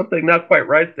something not quite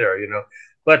right there,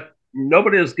 But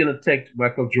nobody is going to take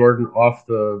Michael Jordan off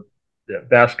the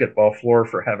basketball floor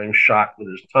for having shot with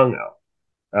his tongue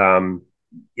out.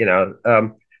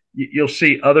 You'll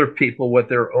see other people with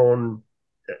their own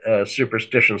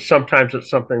superstitions. Sometimes it's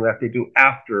something that they do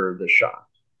after the shot.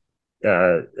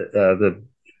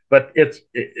 But it's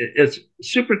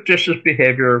superstitious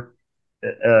behavior.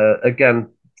 Again,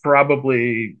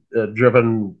 probably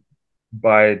driven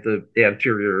by the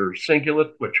anterior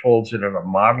cingulate, which holds it in a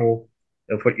model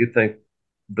of what you think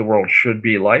the world should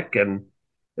be like. And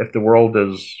if the world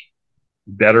is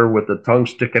better with the tongue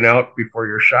sticking out before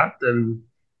you're shot, then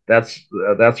that's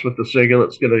what the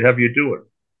cingulate's going to have you doing.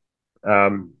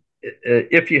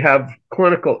 If you have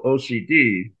clinical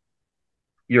OCD,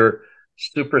 your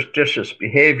superstitious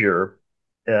behavior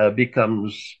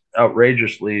becomes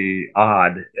outrageously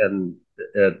odd, and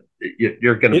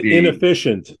you're going to be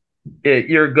inefficient.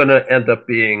 You're going to end up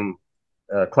being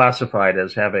classified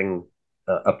as having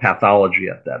a pathology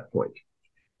at that point.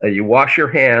 You wash your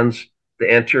hands.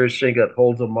 The anterior cingulate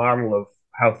holds a model of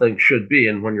how things should be,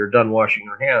 and when you're done washing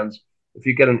your hands, if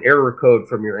you get an error code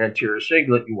from your anterior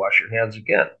cingulate, you wash your hands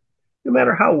again. No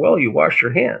matter how well you wash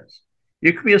your hands,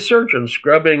 you could be a surgeon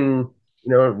scrubbing,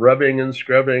 rubbing and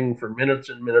scrubbing for minutes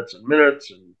and minutes and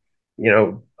minutes, and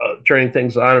turning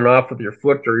things on and off with your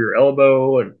foot or your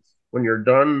elbow. And when you're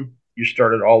done, you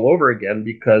start it all over again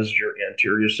because your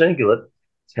anterior cingulate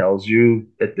tells you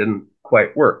it didn't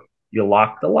quite work. You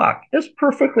lock the lock. It's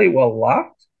perfectly well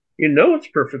locked. It's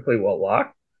perfectly well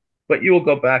locked, but you will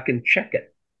go back and check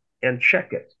it and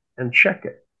check it and check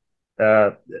it.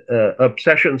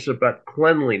 Obsessions about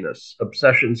cleanliness,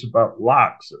 obsessions about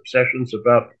locks, obsessions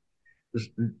about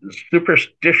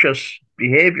superstitious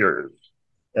behaviors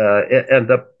end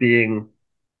up being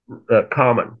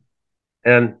common.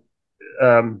 And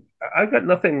I've got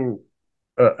nothing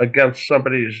against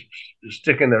somebody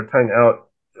sticking their tongue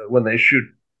out when they shoot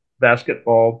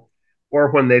basketball, or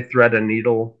when they thread a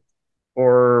needle,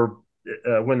 or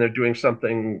when they're doing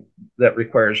something that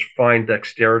requires fine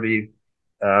dexterity.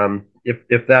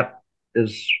 If that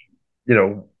is,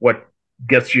 what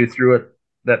gets you through it,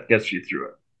 that gets you through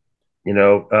it.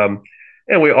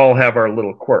 And we all have our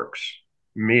little quirks,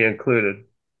 me included.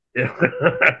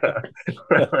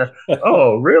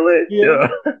 Oh, really? Yeah.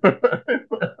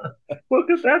 What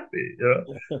could that be?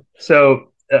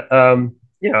 So, I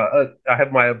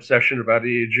have my obsession about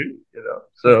EEG.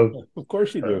 So of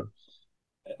course you do.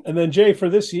 And then Jay, for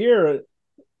this year,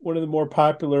 one of the more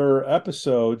popular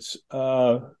episodes,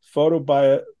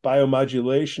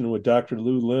 photobiomodulation with Dr.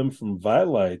 Lou Lim from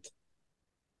Vitalight.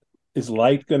 Is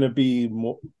light going to be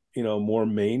more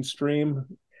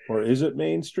mainstream, or is it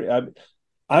mainstream?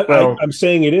 I'm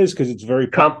saying it is because it's very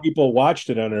people watched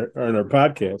it on our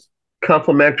podcast.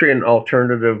 Complementary and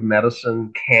alternative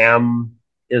medicine, CAM,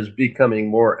 is becoming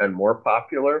more and more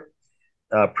popular,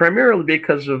 primarily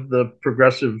because of the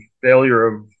progressive failure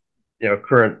of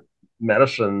current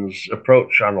medicine's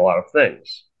approach on a lot of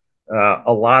things.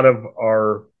 A lot of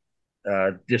our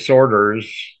disorders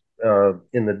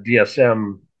in the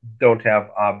DSM don't have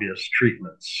obvious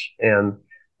treatments, and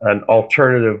an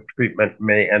alternative treatment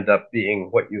may end up being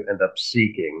what you end up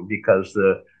seeking because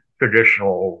the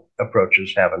traditional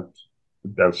approaches haven't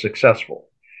been successful.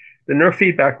 The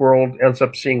neurofeedback world ends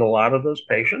up seeing a lot of those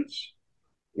patients.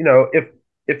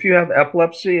 If you have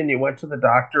epilepsy and you went to the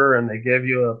doctor and they gave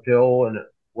you a pill and it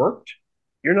worked,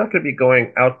 you're not going to be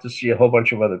going out to see a whole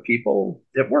bunch of other people.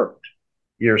 It worked.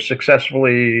 You're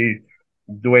successfully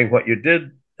doing what you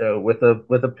did with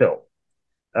a pill.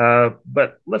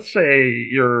 But let's say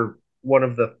you're one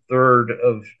of the third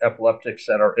of epileptics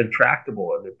that are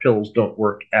intractable and the pills don't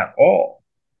work at all.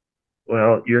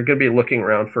 Well, you're going to be looking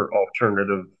around for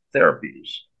alternative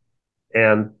therapies.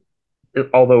 And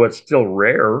although it's still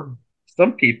rare,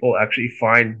 some people actually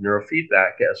find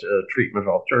neurofeedback as a treatment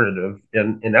alternative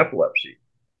in epilepsy.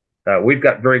 We've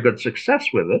got very good success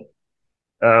with it,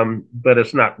 but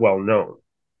it's not well known.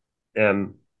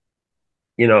 And,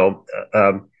 you're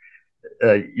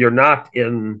not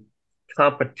in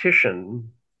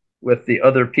competition with the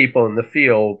other people in the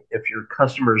field if your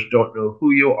customers don't know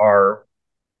who you are,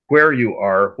 where you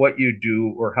are, what you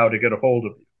do, or how to get a hold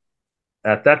of you.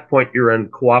 At that point, you're in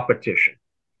coopetition.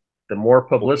 The more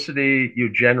publicity you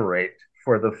generate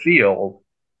for the field,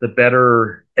 the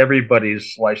better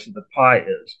everybody's slice of the pie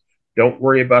is. Don't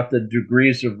worry about the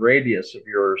degrees of radius of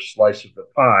your slice of the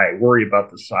pie. Worry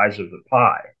about the size of the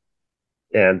pie.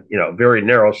 And, very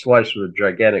narrow slice with a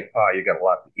gigantic pie, you got a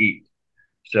lot to eat.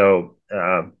 So,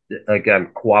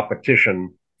 again,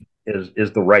 coopetition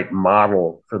is the right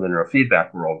model for the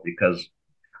neurofeedback world because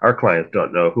our clients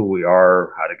don't know who we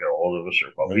are, how to get a hold of us,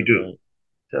 or what we do. Right.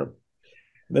 So,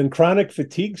 then chronic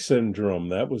fatigue syndrome,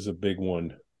 that was a big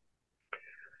one.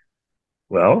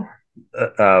 Well,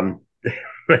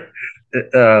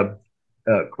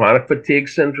 chronic fatigue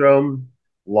syndrome,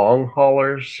 long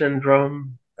hauler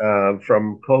syndrome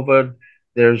from COVID.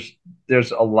 There's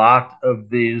a lot of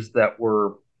these that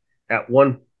were at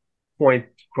one point,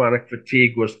 chronic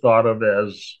fatigue was thought of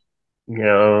as,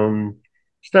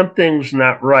 something's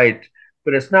not right,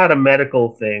 but it's not a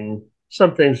medical thing.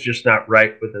 Something's just not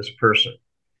right with this person.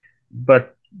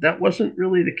 But that wasn't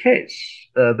really the case.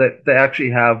 They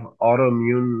actually have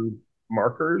autoimmune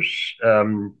markers.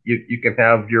 You can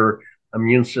have your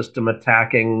immune system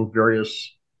attacking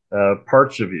various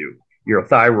parts of you. Your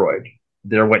thyroid,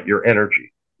 they're what your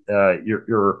energy.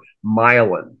 Your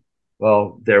myelin,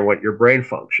 well, they're what your brain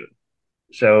function.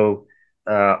 So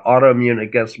autoimmune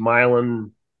against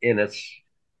myelin in its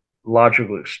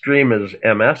logical extreme is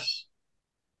MS.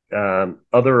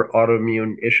 Other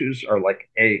autoimmune issues are like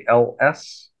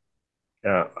ALS,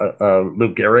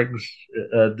 Lou Gehrig's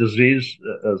disease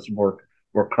is more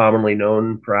commonly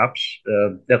known, perhaps,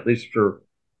 at least for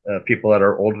people that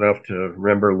are old enough to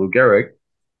remember Lou Gehrig.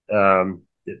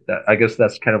 I guess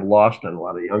that's kind of lost on a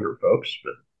lot of younger folks,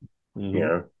 but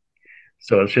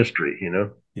so it's history,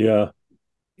 Yeah.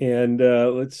 And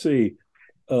let's see,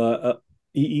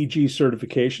 EEG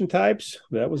certification types.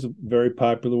 That was a very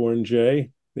popular one,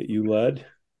 Jay, that you led.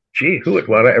 Gee, who would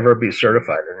want to ever be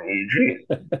certified in EEG?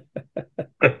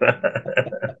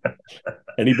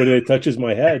 Anybody that touches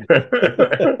my head.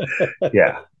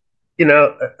 Yeah.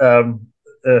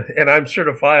 And I'm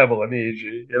certifiable in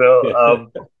EEG,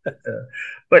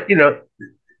 but,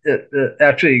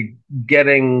 actually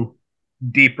getting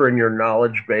deeper in your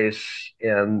knowledge base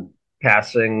and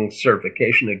passing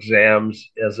certification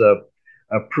exams as a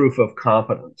proof of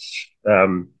competence.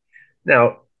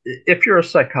 Now, if you're a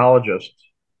psychologist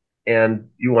and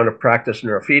you want to practice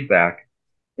neurofeedback,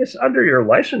 it's under your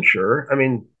licensure. I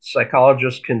mean,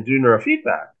 psychologists can do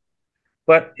neurofeedback.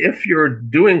 But if you're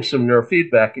doing some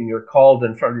neurofeedback and you're called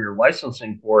in front of your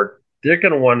licensing board, they're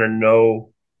going to want to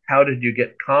know, how did you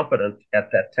get competent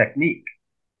at that technique?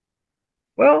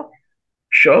 Well,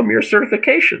 show them your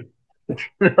certification.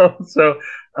 So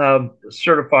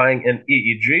certifying in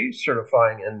EEG,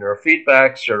 certifying in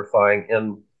neurofeedback, certifying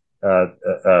in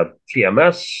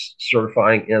TMS,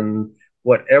 certifying in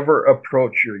whatever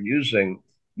approach you're using,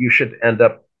 you should end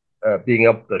up being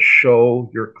able to show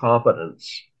your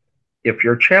competence if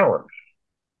you're challenged.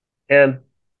 And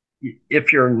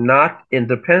if you're not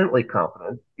independently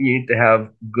competent, you need to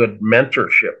have good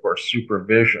mentorship or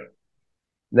supervision.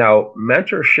 Now,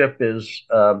 mentorship is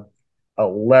a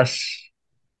less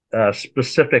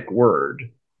specific word.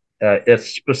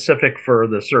 It's specific for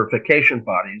the certification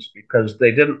bodies because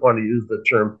they didn't want to use the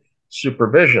term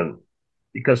supervision,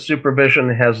 because supervision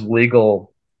has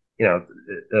legal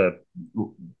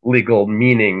legal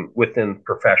meaning within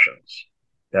professions.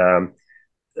 Um,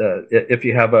 if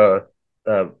you have a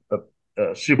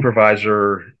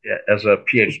supervisor as a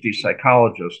PhD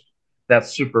psychologist, that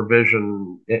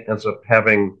supervision ends up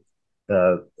having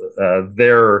uh,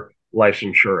 their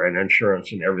licensure and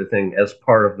insurance and everything as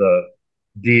part of the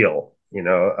deal.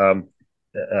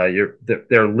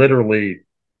 They're literally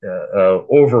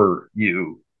over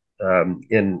you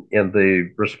in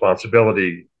the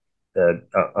responsibility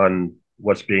on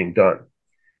what's being done.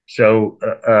 So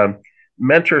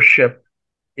mentorship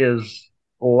is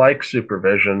like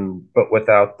supervision, but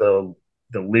without the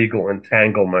legal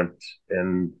entanglement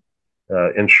and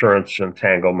insurance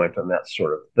entanglement and that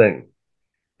sort of thing.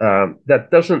 That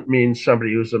doesn't mean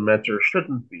somebody who's a mentor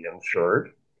shouldn't be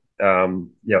insured.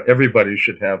 Everybody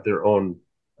should have their own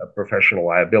professional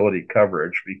liability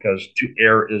coverage because to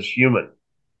err is human,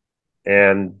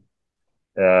 and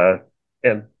uh,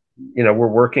 and we're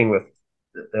working with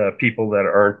people that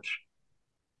aren't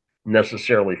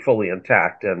necessarily fully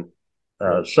intact, and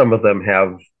some of them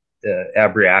have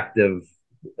abreactive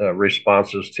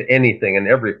responses to anything and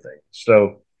everything.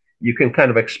 So you can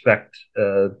kind of expect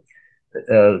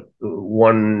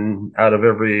one out of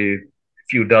every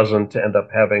few dozen to end up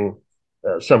having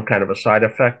some kind of a side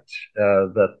effect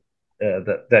that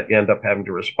you end up having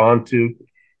to respond to,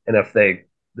 and if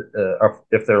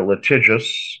they're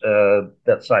litigious,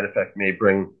 that side effect may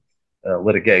bring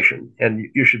litigation, and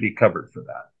you should be covered for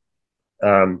that.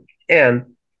 And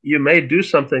you may do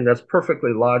something that's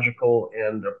perfectly logical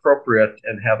and appropriate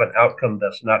and have an outcome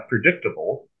that's not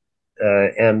predictable,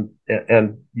 and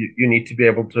you need to be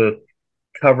able to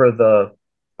cover the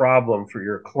problem for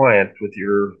your client with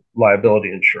your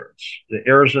liability insurance. The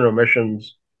errors and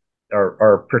omissions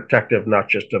are protective not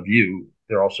just of you,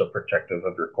 they're also protective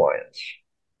of your clients.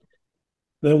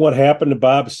 Then what happened to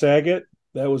Bob Saget?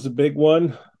 That was a big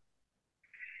one.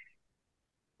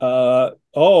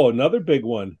 Another big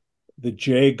one. The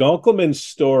Jay Gunkelman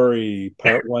story,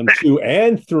 part 1, 2,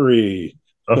 and 3.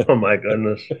 Oh my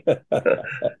goodness.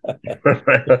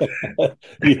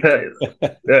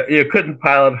 You couldn't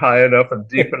pile it high enough and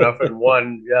deep enough in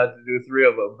one. You had to do three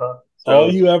of them, huh?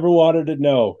 All you ever wanted to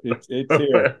know. It's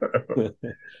here.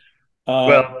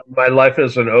 Well, my life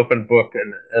is an open book,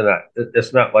 and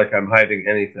it's not like I'm hiding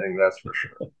anything, that's for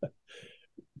sure.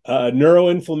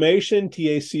 Neuroinflammation,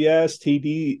 TACS,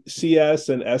 TDCS,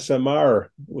 and SMR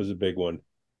was a big one.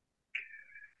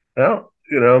 Well,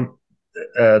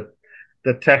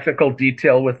 the technical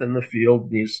detail within the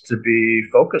field needs to be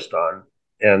focused on,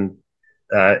 and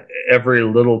every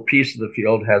little piece of the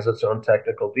field has its own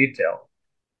technical detail.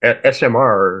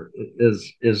 SMR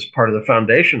is part of the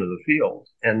foundation of the field,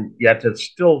 and yet it's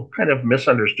still kind of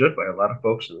misunderstood by a lot of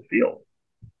folks in the field,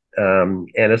 and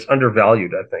it's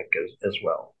undervalued, I think, as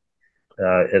well.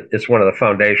 It's one of the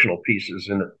foundational pieces,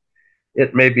 and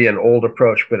it may be an old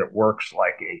approach, but it works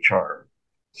like a charm.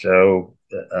 So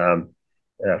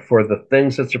for the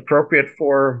things it's appropriate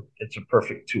for, it's a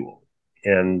perfect tool.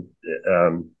 And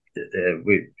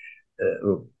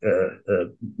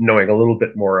knowing a little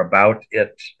bit more about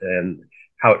it and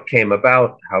how it came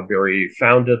about, how Barry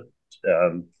found it,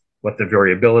 what the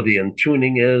variability in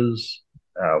tuning is,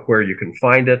 where you can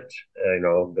find it.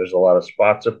 There's a lot of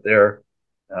spots up there.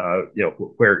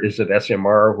 Where is it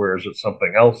SMR? Where is it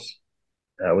something else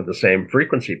with the same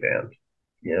frequency band?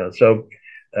 So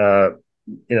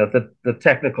the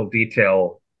technical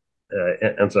detail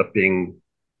ends up being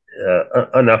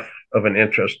enough of an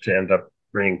interest to end up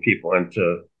bringing people in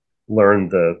to learn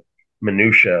the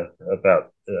minutia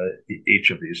about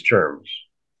each of these terms.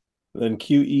 Then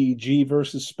QEEG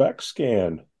versus SPECT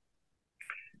scan.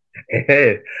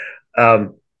 Hey,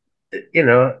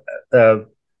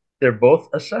 they're both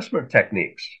assessment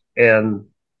techniques, and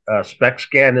SPECT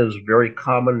scan is very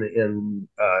common in,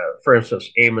 for instance,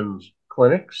 Amen's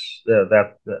clinics.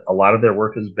 That a lot of their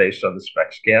work is based on the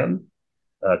SPECT scan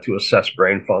to assess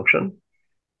brain function,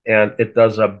 and it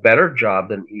does a better job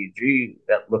than EEG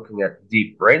at looking at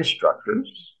deep brain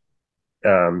structures.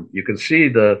 You can see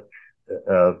the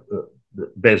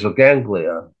basal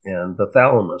ganglia and the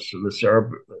thalamus and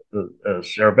the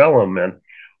cerebellum and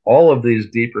all of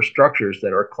these deeper structures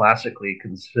that are classically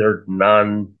considered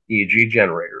non-EEG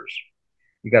generators.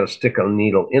 You got to stick a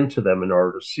needle into them in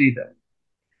order to see them.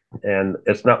 And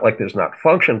it's not like there's not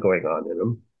function going on in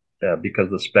them,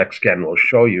 because the SPECT scan will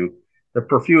show you the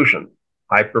perfusion,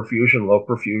 high perfusion, low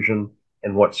perfusion,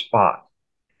 and what spot.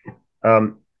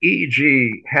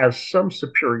 EEG has some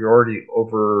superiority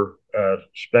over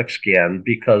SPECT scan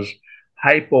because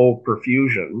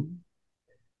hypoperfusion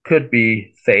could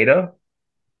be theta,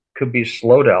 could be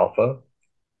slowed alpha,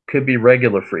 could be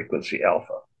regular frequency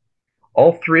alpha.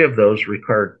 All three of those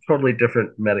require totally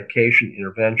different medication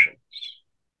interventions.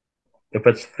 If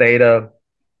it's theta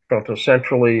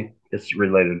frontocentrally, it's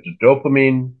related to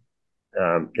dopamine.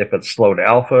 If it's slowed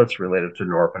alpha, it's related to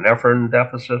norepinephrine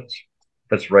deficits.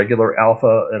 If it's regular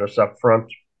alpha and it's up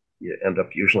front, you end up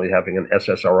usually having an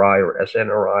SSRI or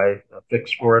SNRI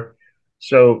fix for it.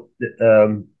 So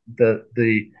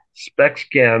the SPECT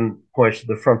scan points to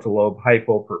the frontal lobe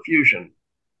hypoperfusion,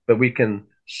 but we can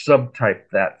subtype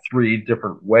that three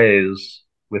different ways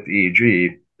with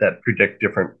EEG that predict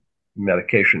different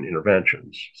medication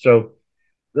interventions. So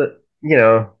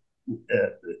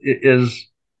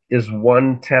is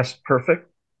one test perfect?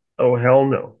 Oh, hell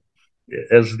no.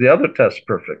 Is the other test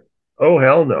perfect? Oh,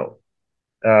 hell no.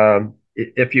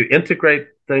 If you integrate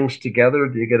things together,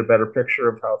 do you get a better picture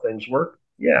of how things work?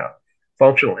 Yeah.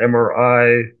 Functional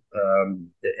MRI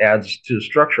adds to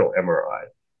structural MRI.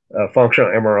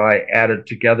 Functional MRI added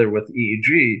together with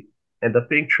EEG end up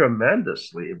being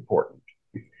tremendously important.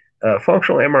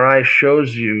 Functional MRI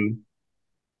shows you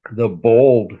the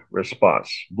bold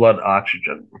response, blood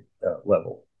oxygen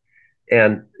level.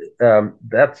 And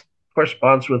that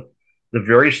corresponds with the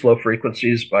very slow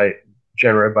frequencies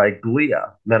generated by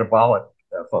glia, metabolic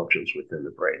functions within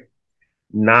the brain,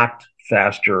 not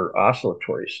faster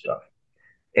oscillatory stuff.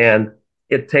 And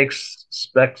it takes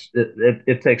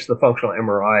it takes the functional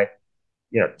MRI,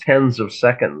 tens of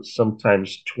seconds,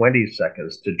 sometimes 20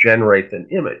 seconds to generate an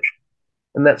image.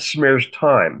 And that smears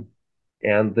time.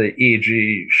 And the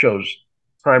EEG shows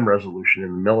time resolution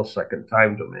in the millisecond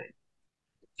time domain.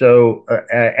 So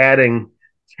adding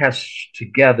tests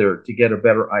together to get a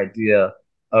better idea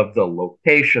of the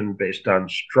location based on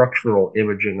structural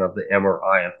imaging of the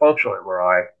MRI and functional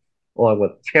MRI, along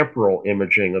with temporal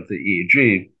imaging of the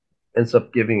EEG, ends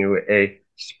up giving you a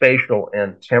spatial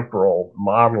and temporal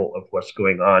model of what's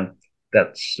going on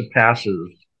that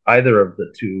surpasses either of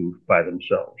the two by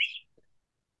themselves.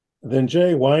 Then,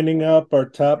 Jay, winding up our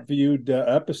top viewed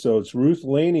episodes, Ruth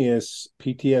Lanius,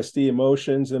 PTSD,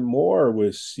 Emotions, and More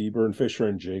with Seaburn Fisher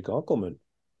and Jay Gunkelman.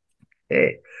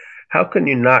 Hey, how can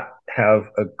you not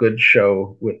have a good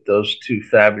show with those two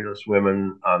fabulous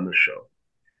women on the show?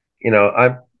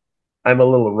 I'm a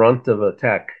little runt of a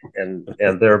tech, and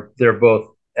they're both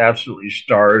absolutely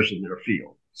stars in their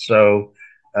field. So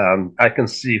I can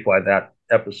see why that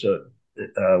episode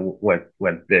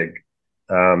went big.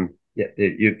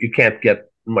 You can't get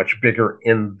much bigger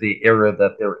in the era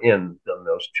that they're in than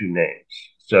those two names.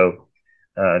 So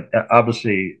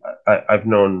obviously, I've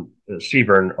known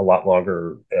Seaburn a lot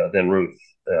longer than Ruth,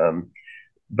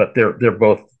 but they're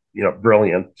both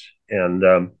brilliant, and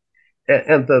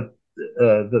the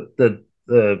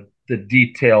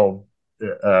detailed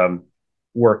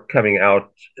work coming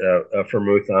out from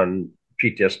Ruth on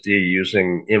PTSD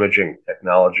using imaging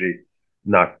technology,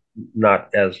 not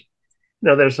as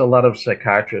there's a lot of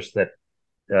psychiatrists that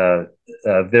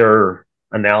their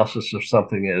analysis of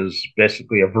something is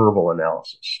basically a verbal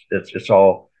analysis. It's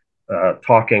all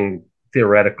talking,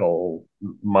 theoretical,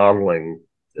 modeling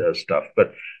stuff.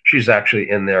 But she's actually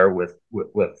in there with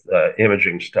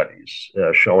imaging studies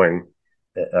showing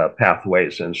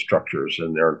pathways and structures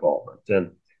and their involvement.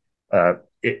 And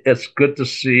it's good to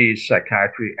see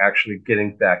psychiatry actually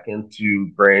getting back into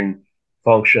brain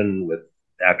function with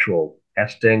actual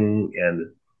testing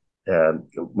and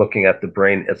looking at the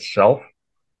brain itself.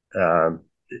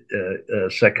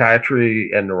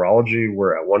 Psychiatry and neurology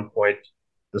were at one point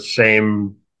the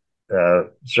same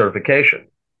certification.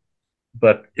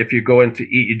 But if you go into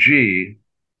EEG,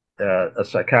 a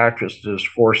psychiatrist is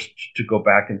forced to go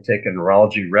back and take a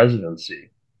neurology residency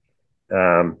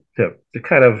to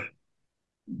kind of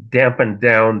dampen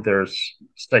down their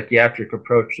psychiatric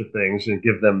approach to things and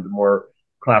give them the more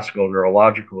classical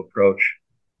neurological approach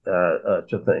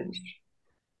to things.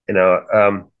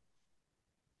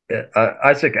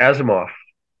 Isaac Asimov,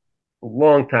 a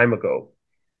long time ago,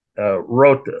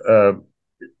 wrote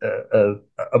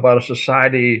about a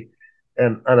society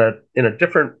and in a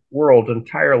different world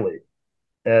entirely,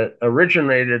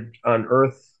 originated on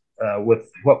Earth with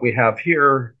what we have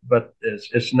here, but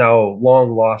it's now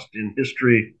long lost in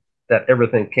history that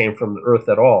everything came from the Earth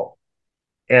at all.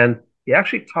 And he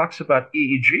actually talks about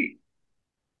EEG,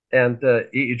 and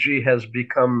EEG has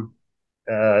become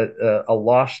a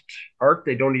lost art.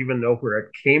 They don't even know where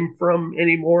it came from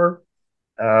anymore,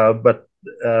 but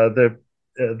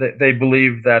they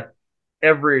believe that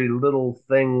every little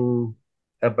thing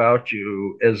about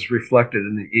you is reflected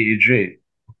in the EEG.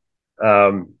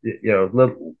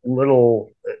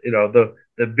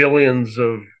 The billions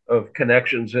of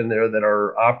connections in there that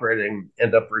are operating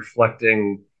end up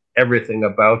reflecting everything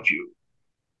about you.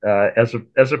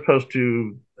 as opposed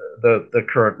to the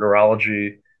current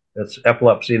neurology. It's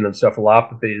epilepsy and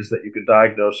encephalopathies that you could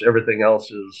diagnose. Everything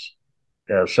else is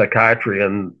psychiatry,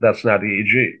 and that's not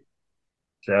EEG.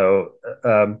 So,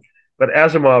 but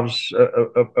Asimov's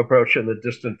approach in the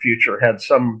distant future had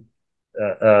some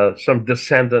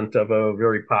descendant of a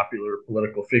very popular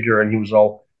political figure, and he was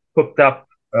all hooked up,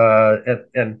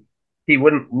 and he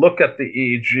wouldn't look at the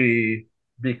EEG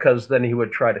because then he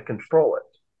would try to control it.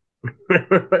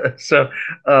 So,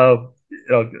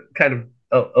 kind of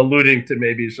alluding to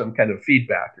maybe some kind of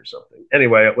feedback or something.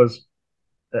 Anyway, it was,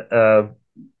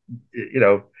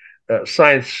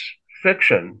 science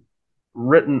fiction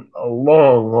written a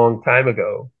long, long time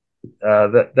ago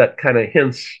that kind of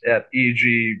hints at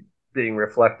EEG being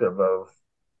reflective of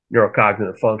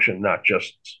neurocognitive function, not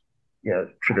just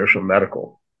traditional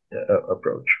medical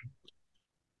approach.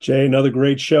 Jay, another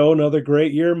great show, another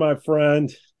great year, my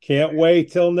friend. Can't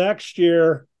wait till next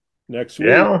year, next week.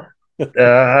 Yeah,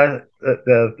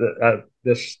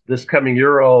 this coming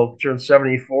year I'll turn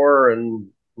 74, and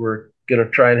we're going to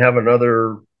try and have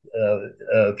another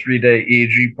 3-day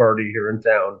EEG party here in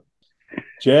town.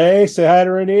 Jay, say hi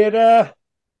to Renita.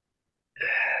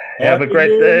 Have a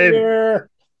great day.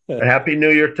 Happy New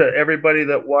Year to everybody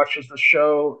that watches the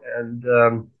show. And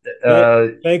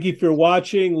thank you for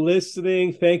watching,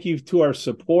 listening. Thank you to our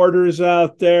supporters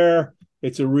out there.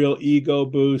 It's a real ego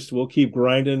boost. We'll keep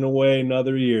grinding away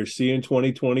another year. See you in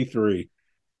 2023.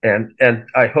 And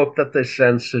I hope that they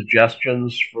send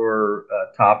suggestions for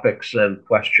topics and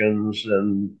questions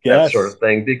and that sort of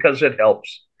thing, because it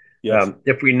helps. Yes.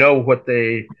 If we know what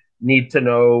they need to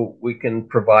know, we can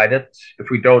provide it. If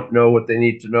we don't know what they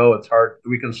need to know, it's hard.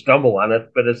 We can stumble on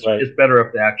it, but it's better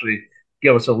if they actually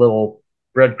give us a little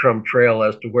breadcrumb trail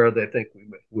as to where they think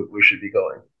we should be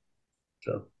going.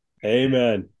 So,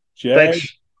 amen. Jay?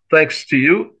 Thanks to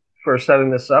you for setting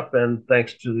this up, and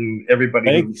thanks to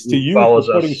everybody who follows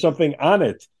for putting something on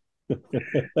it.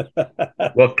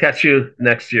 We'll catch you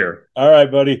next year. All right,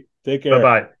 buddy. Take care.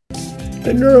 Bye-bye.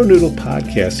 The NeuroNoodle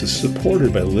podcast is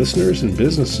supported by listeners and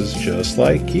businesses just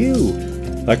like you,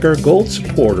 like our gold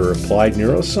supporter, Applied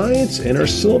Neuroscience, and our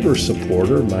silver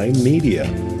supporter, Mind Media.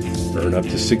 Earn up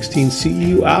to 16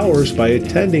 CEU hours by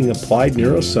attending Applied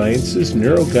Neuroscience's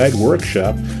NeuroGuide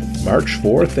workshop March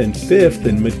 4th and 5th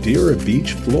in Madeira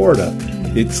Beach, Florida.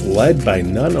 It's led by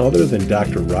none other than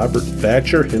Dr. Robert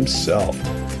Thatcher himself.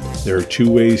 There are 2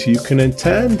 ways you can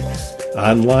attend,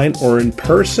 online or in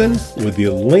person, with the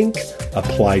link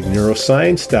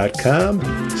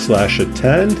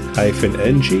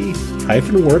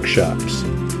appliedneuroscience.com/attend-ng-workshops.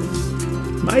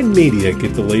 Mind Media,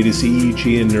 get the latest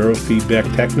EEG and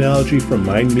neurofeedback technology from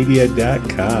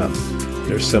mindmedia.com.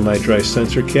 Their semi-dry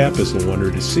sensor cap is a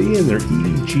wonder to see, and their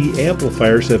EEG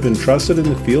amplifiers have been trusted in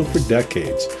the field for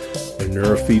decades. Their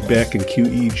neurofeedback and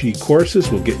QEEG courses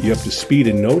will get you up to speed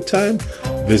in no time.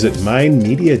 Visit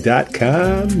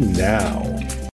mindmedia.com now.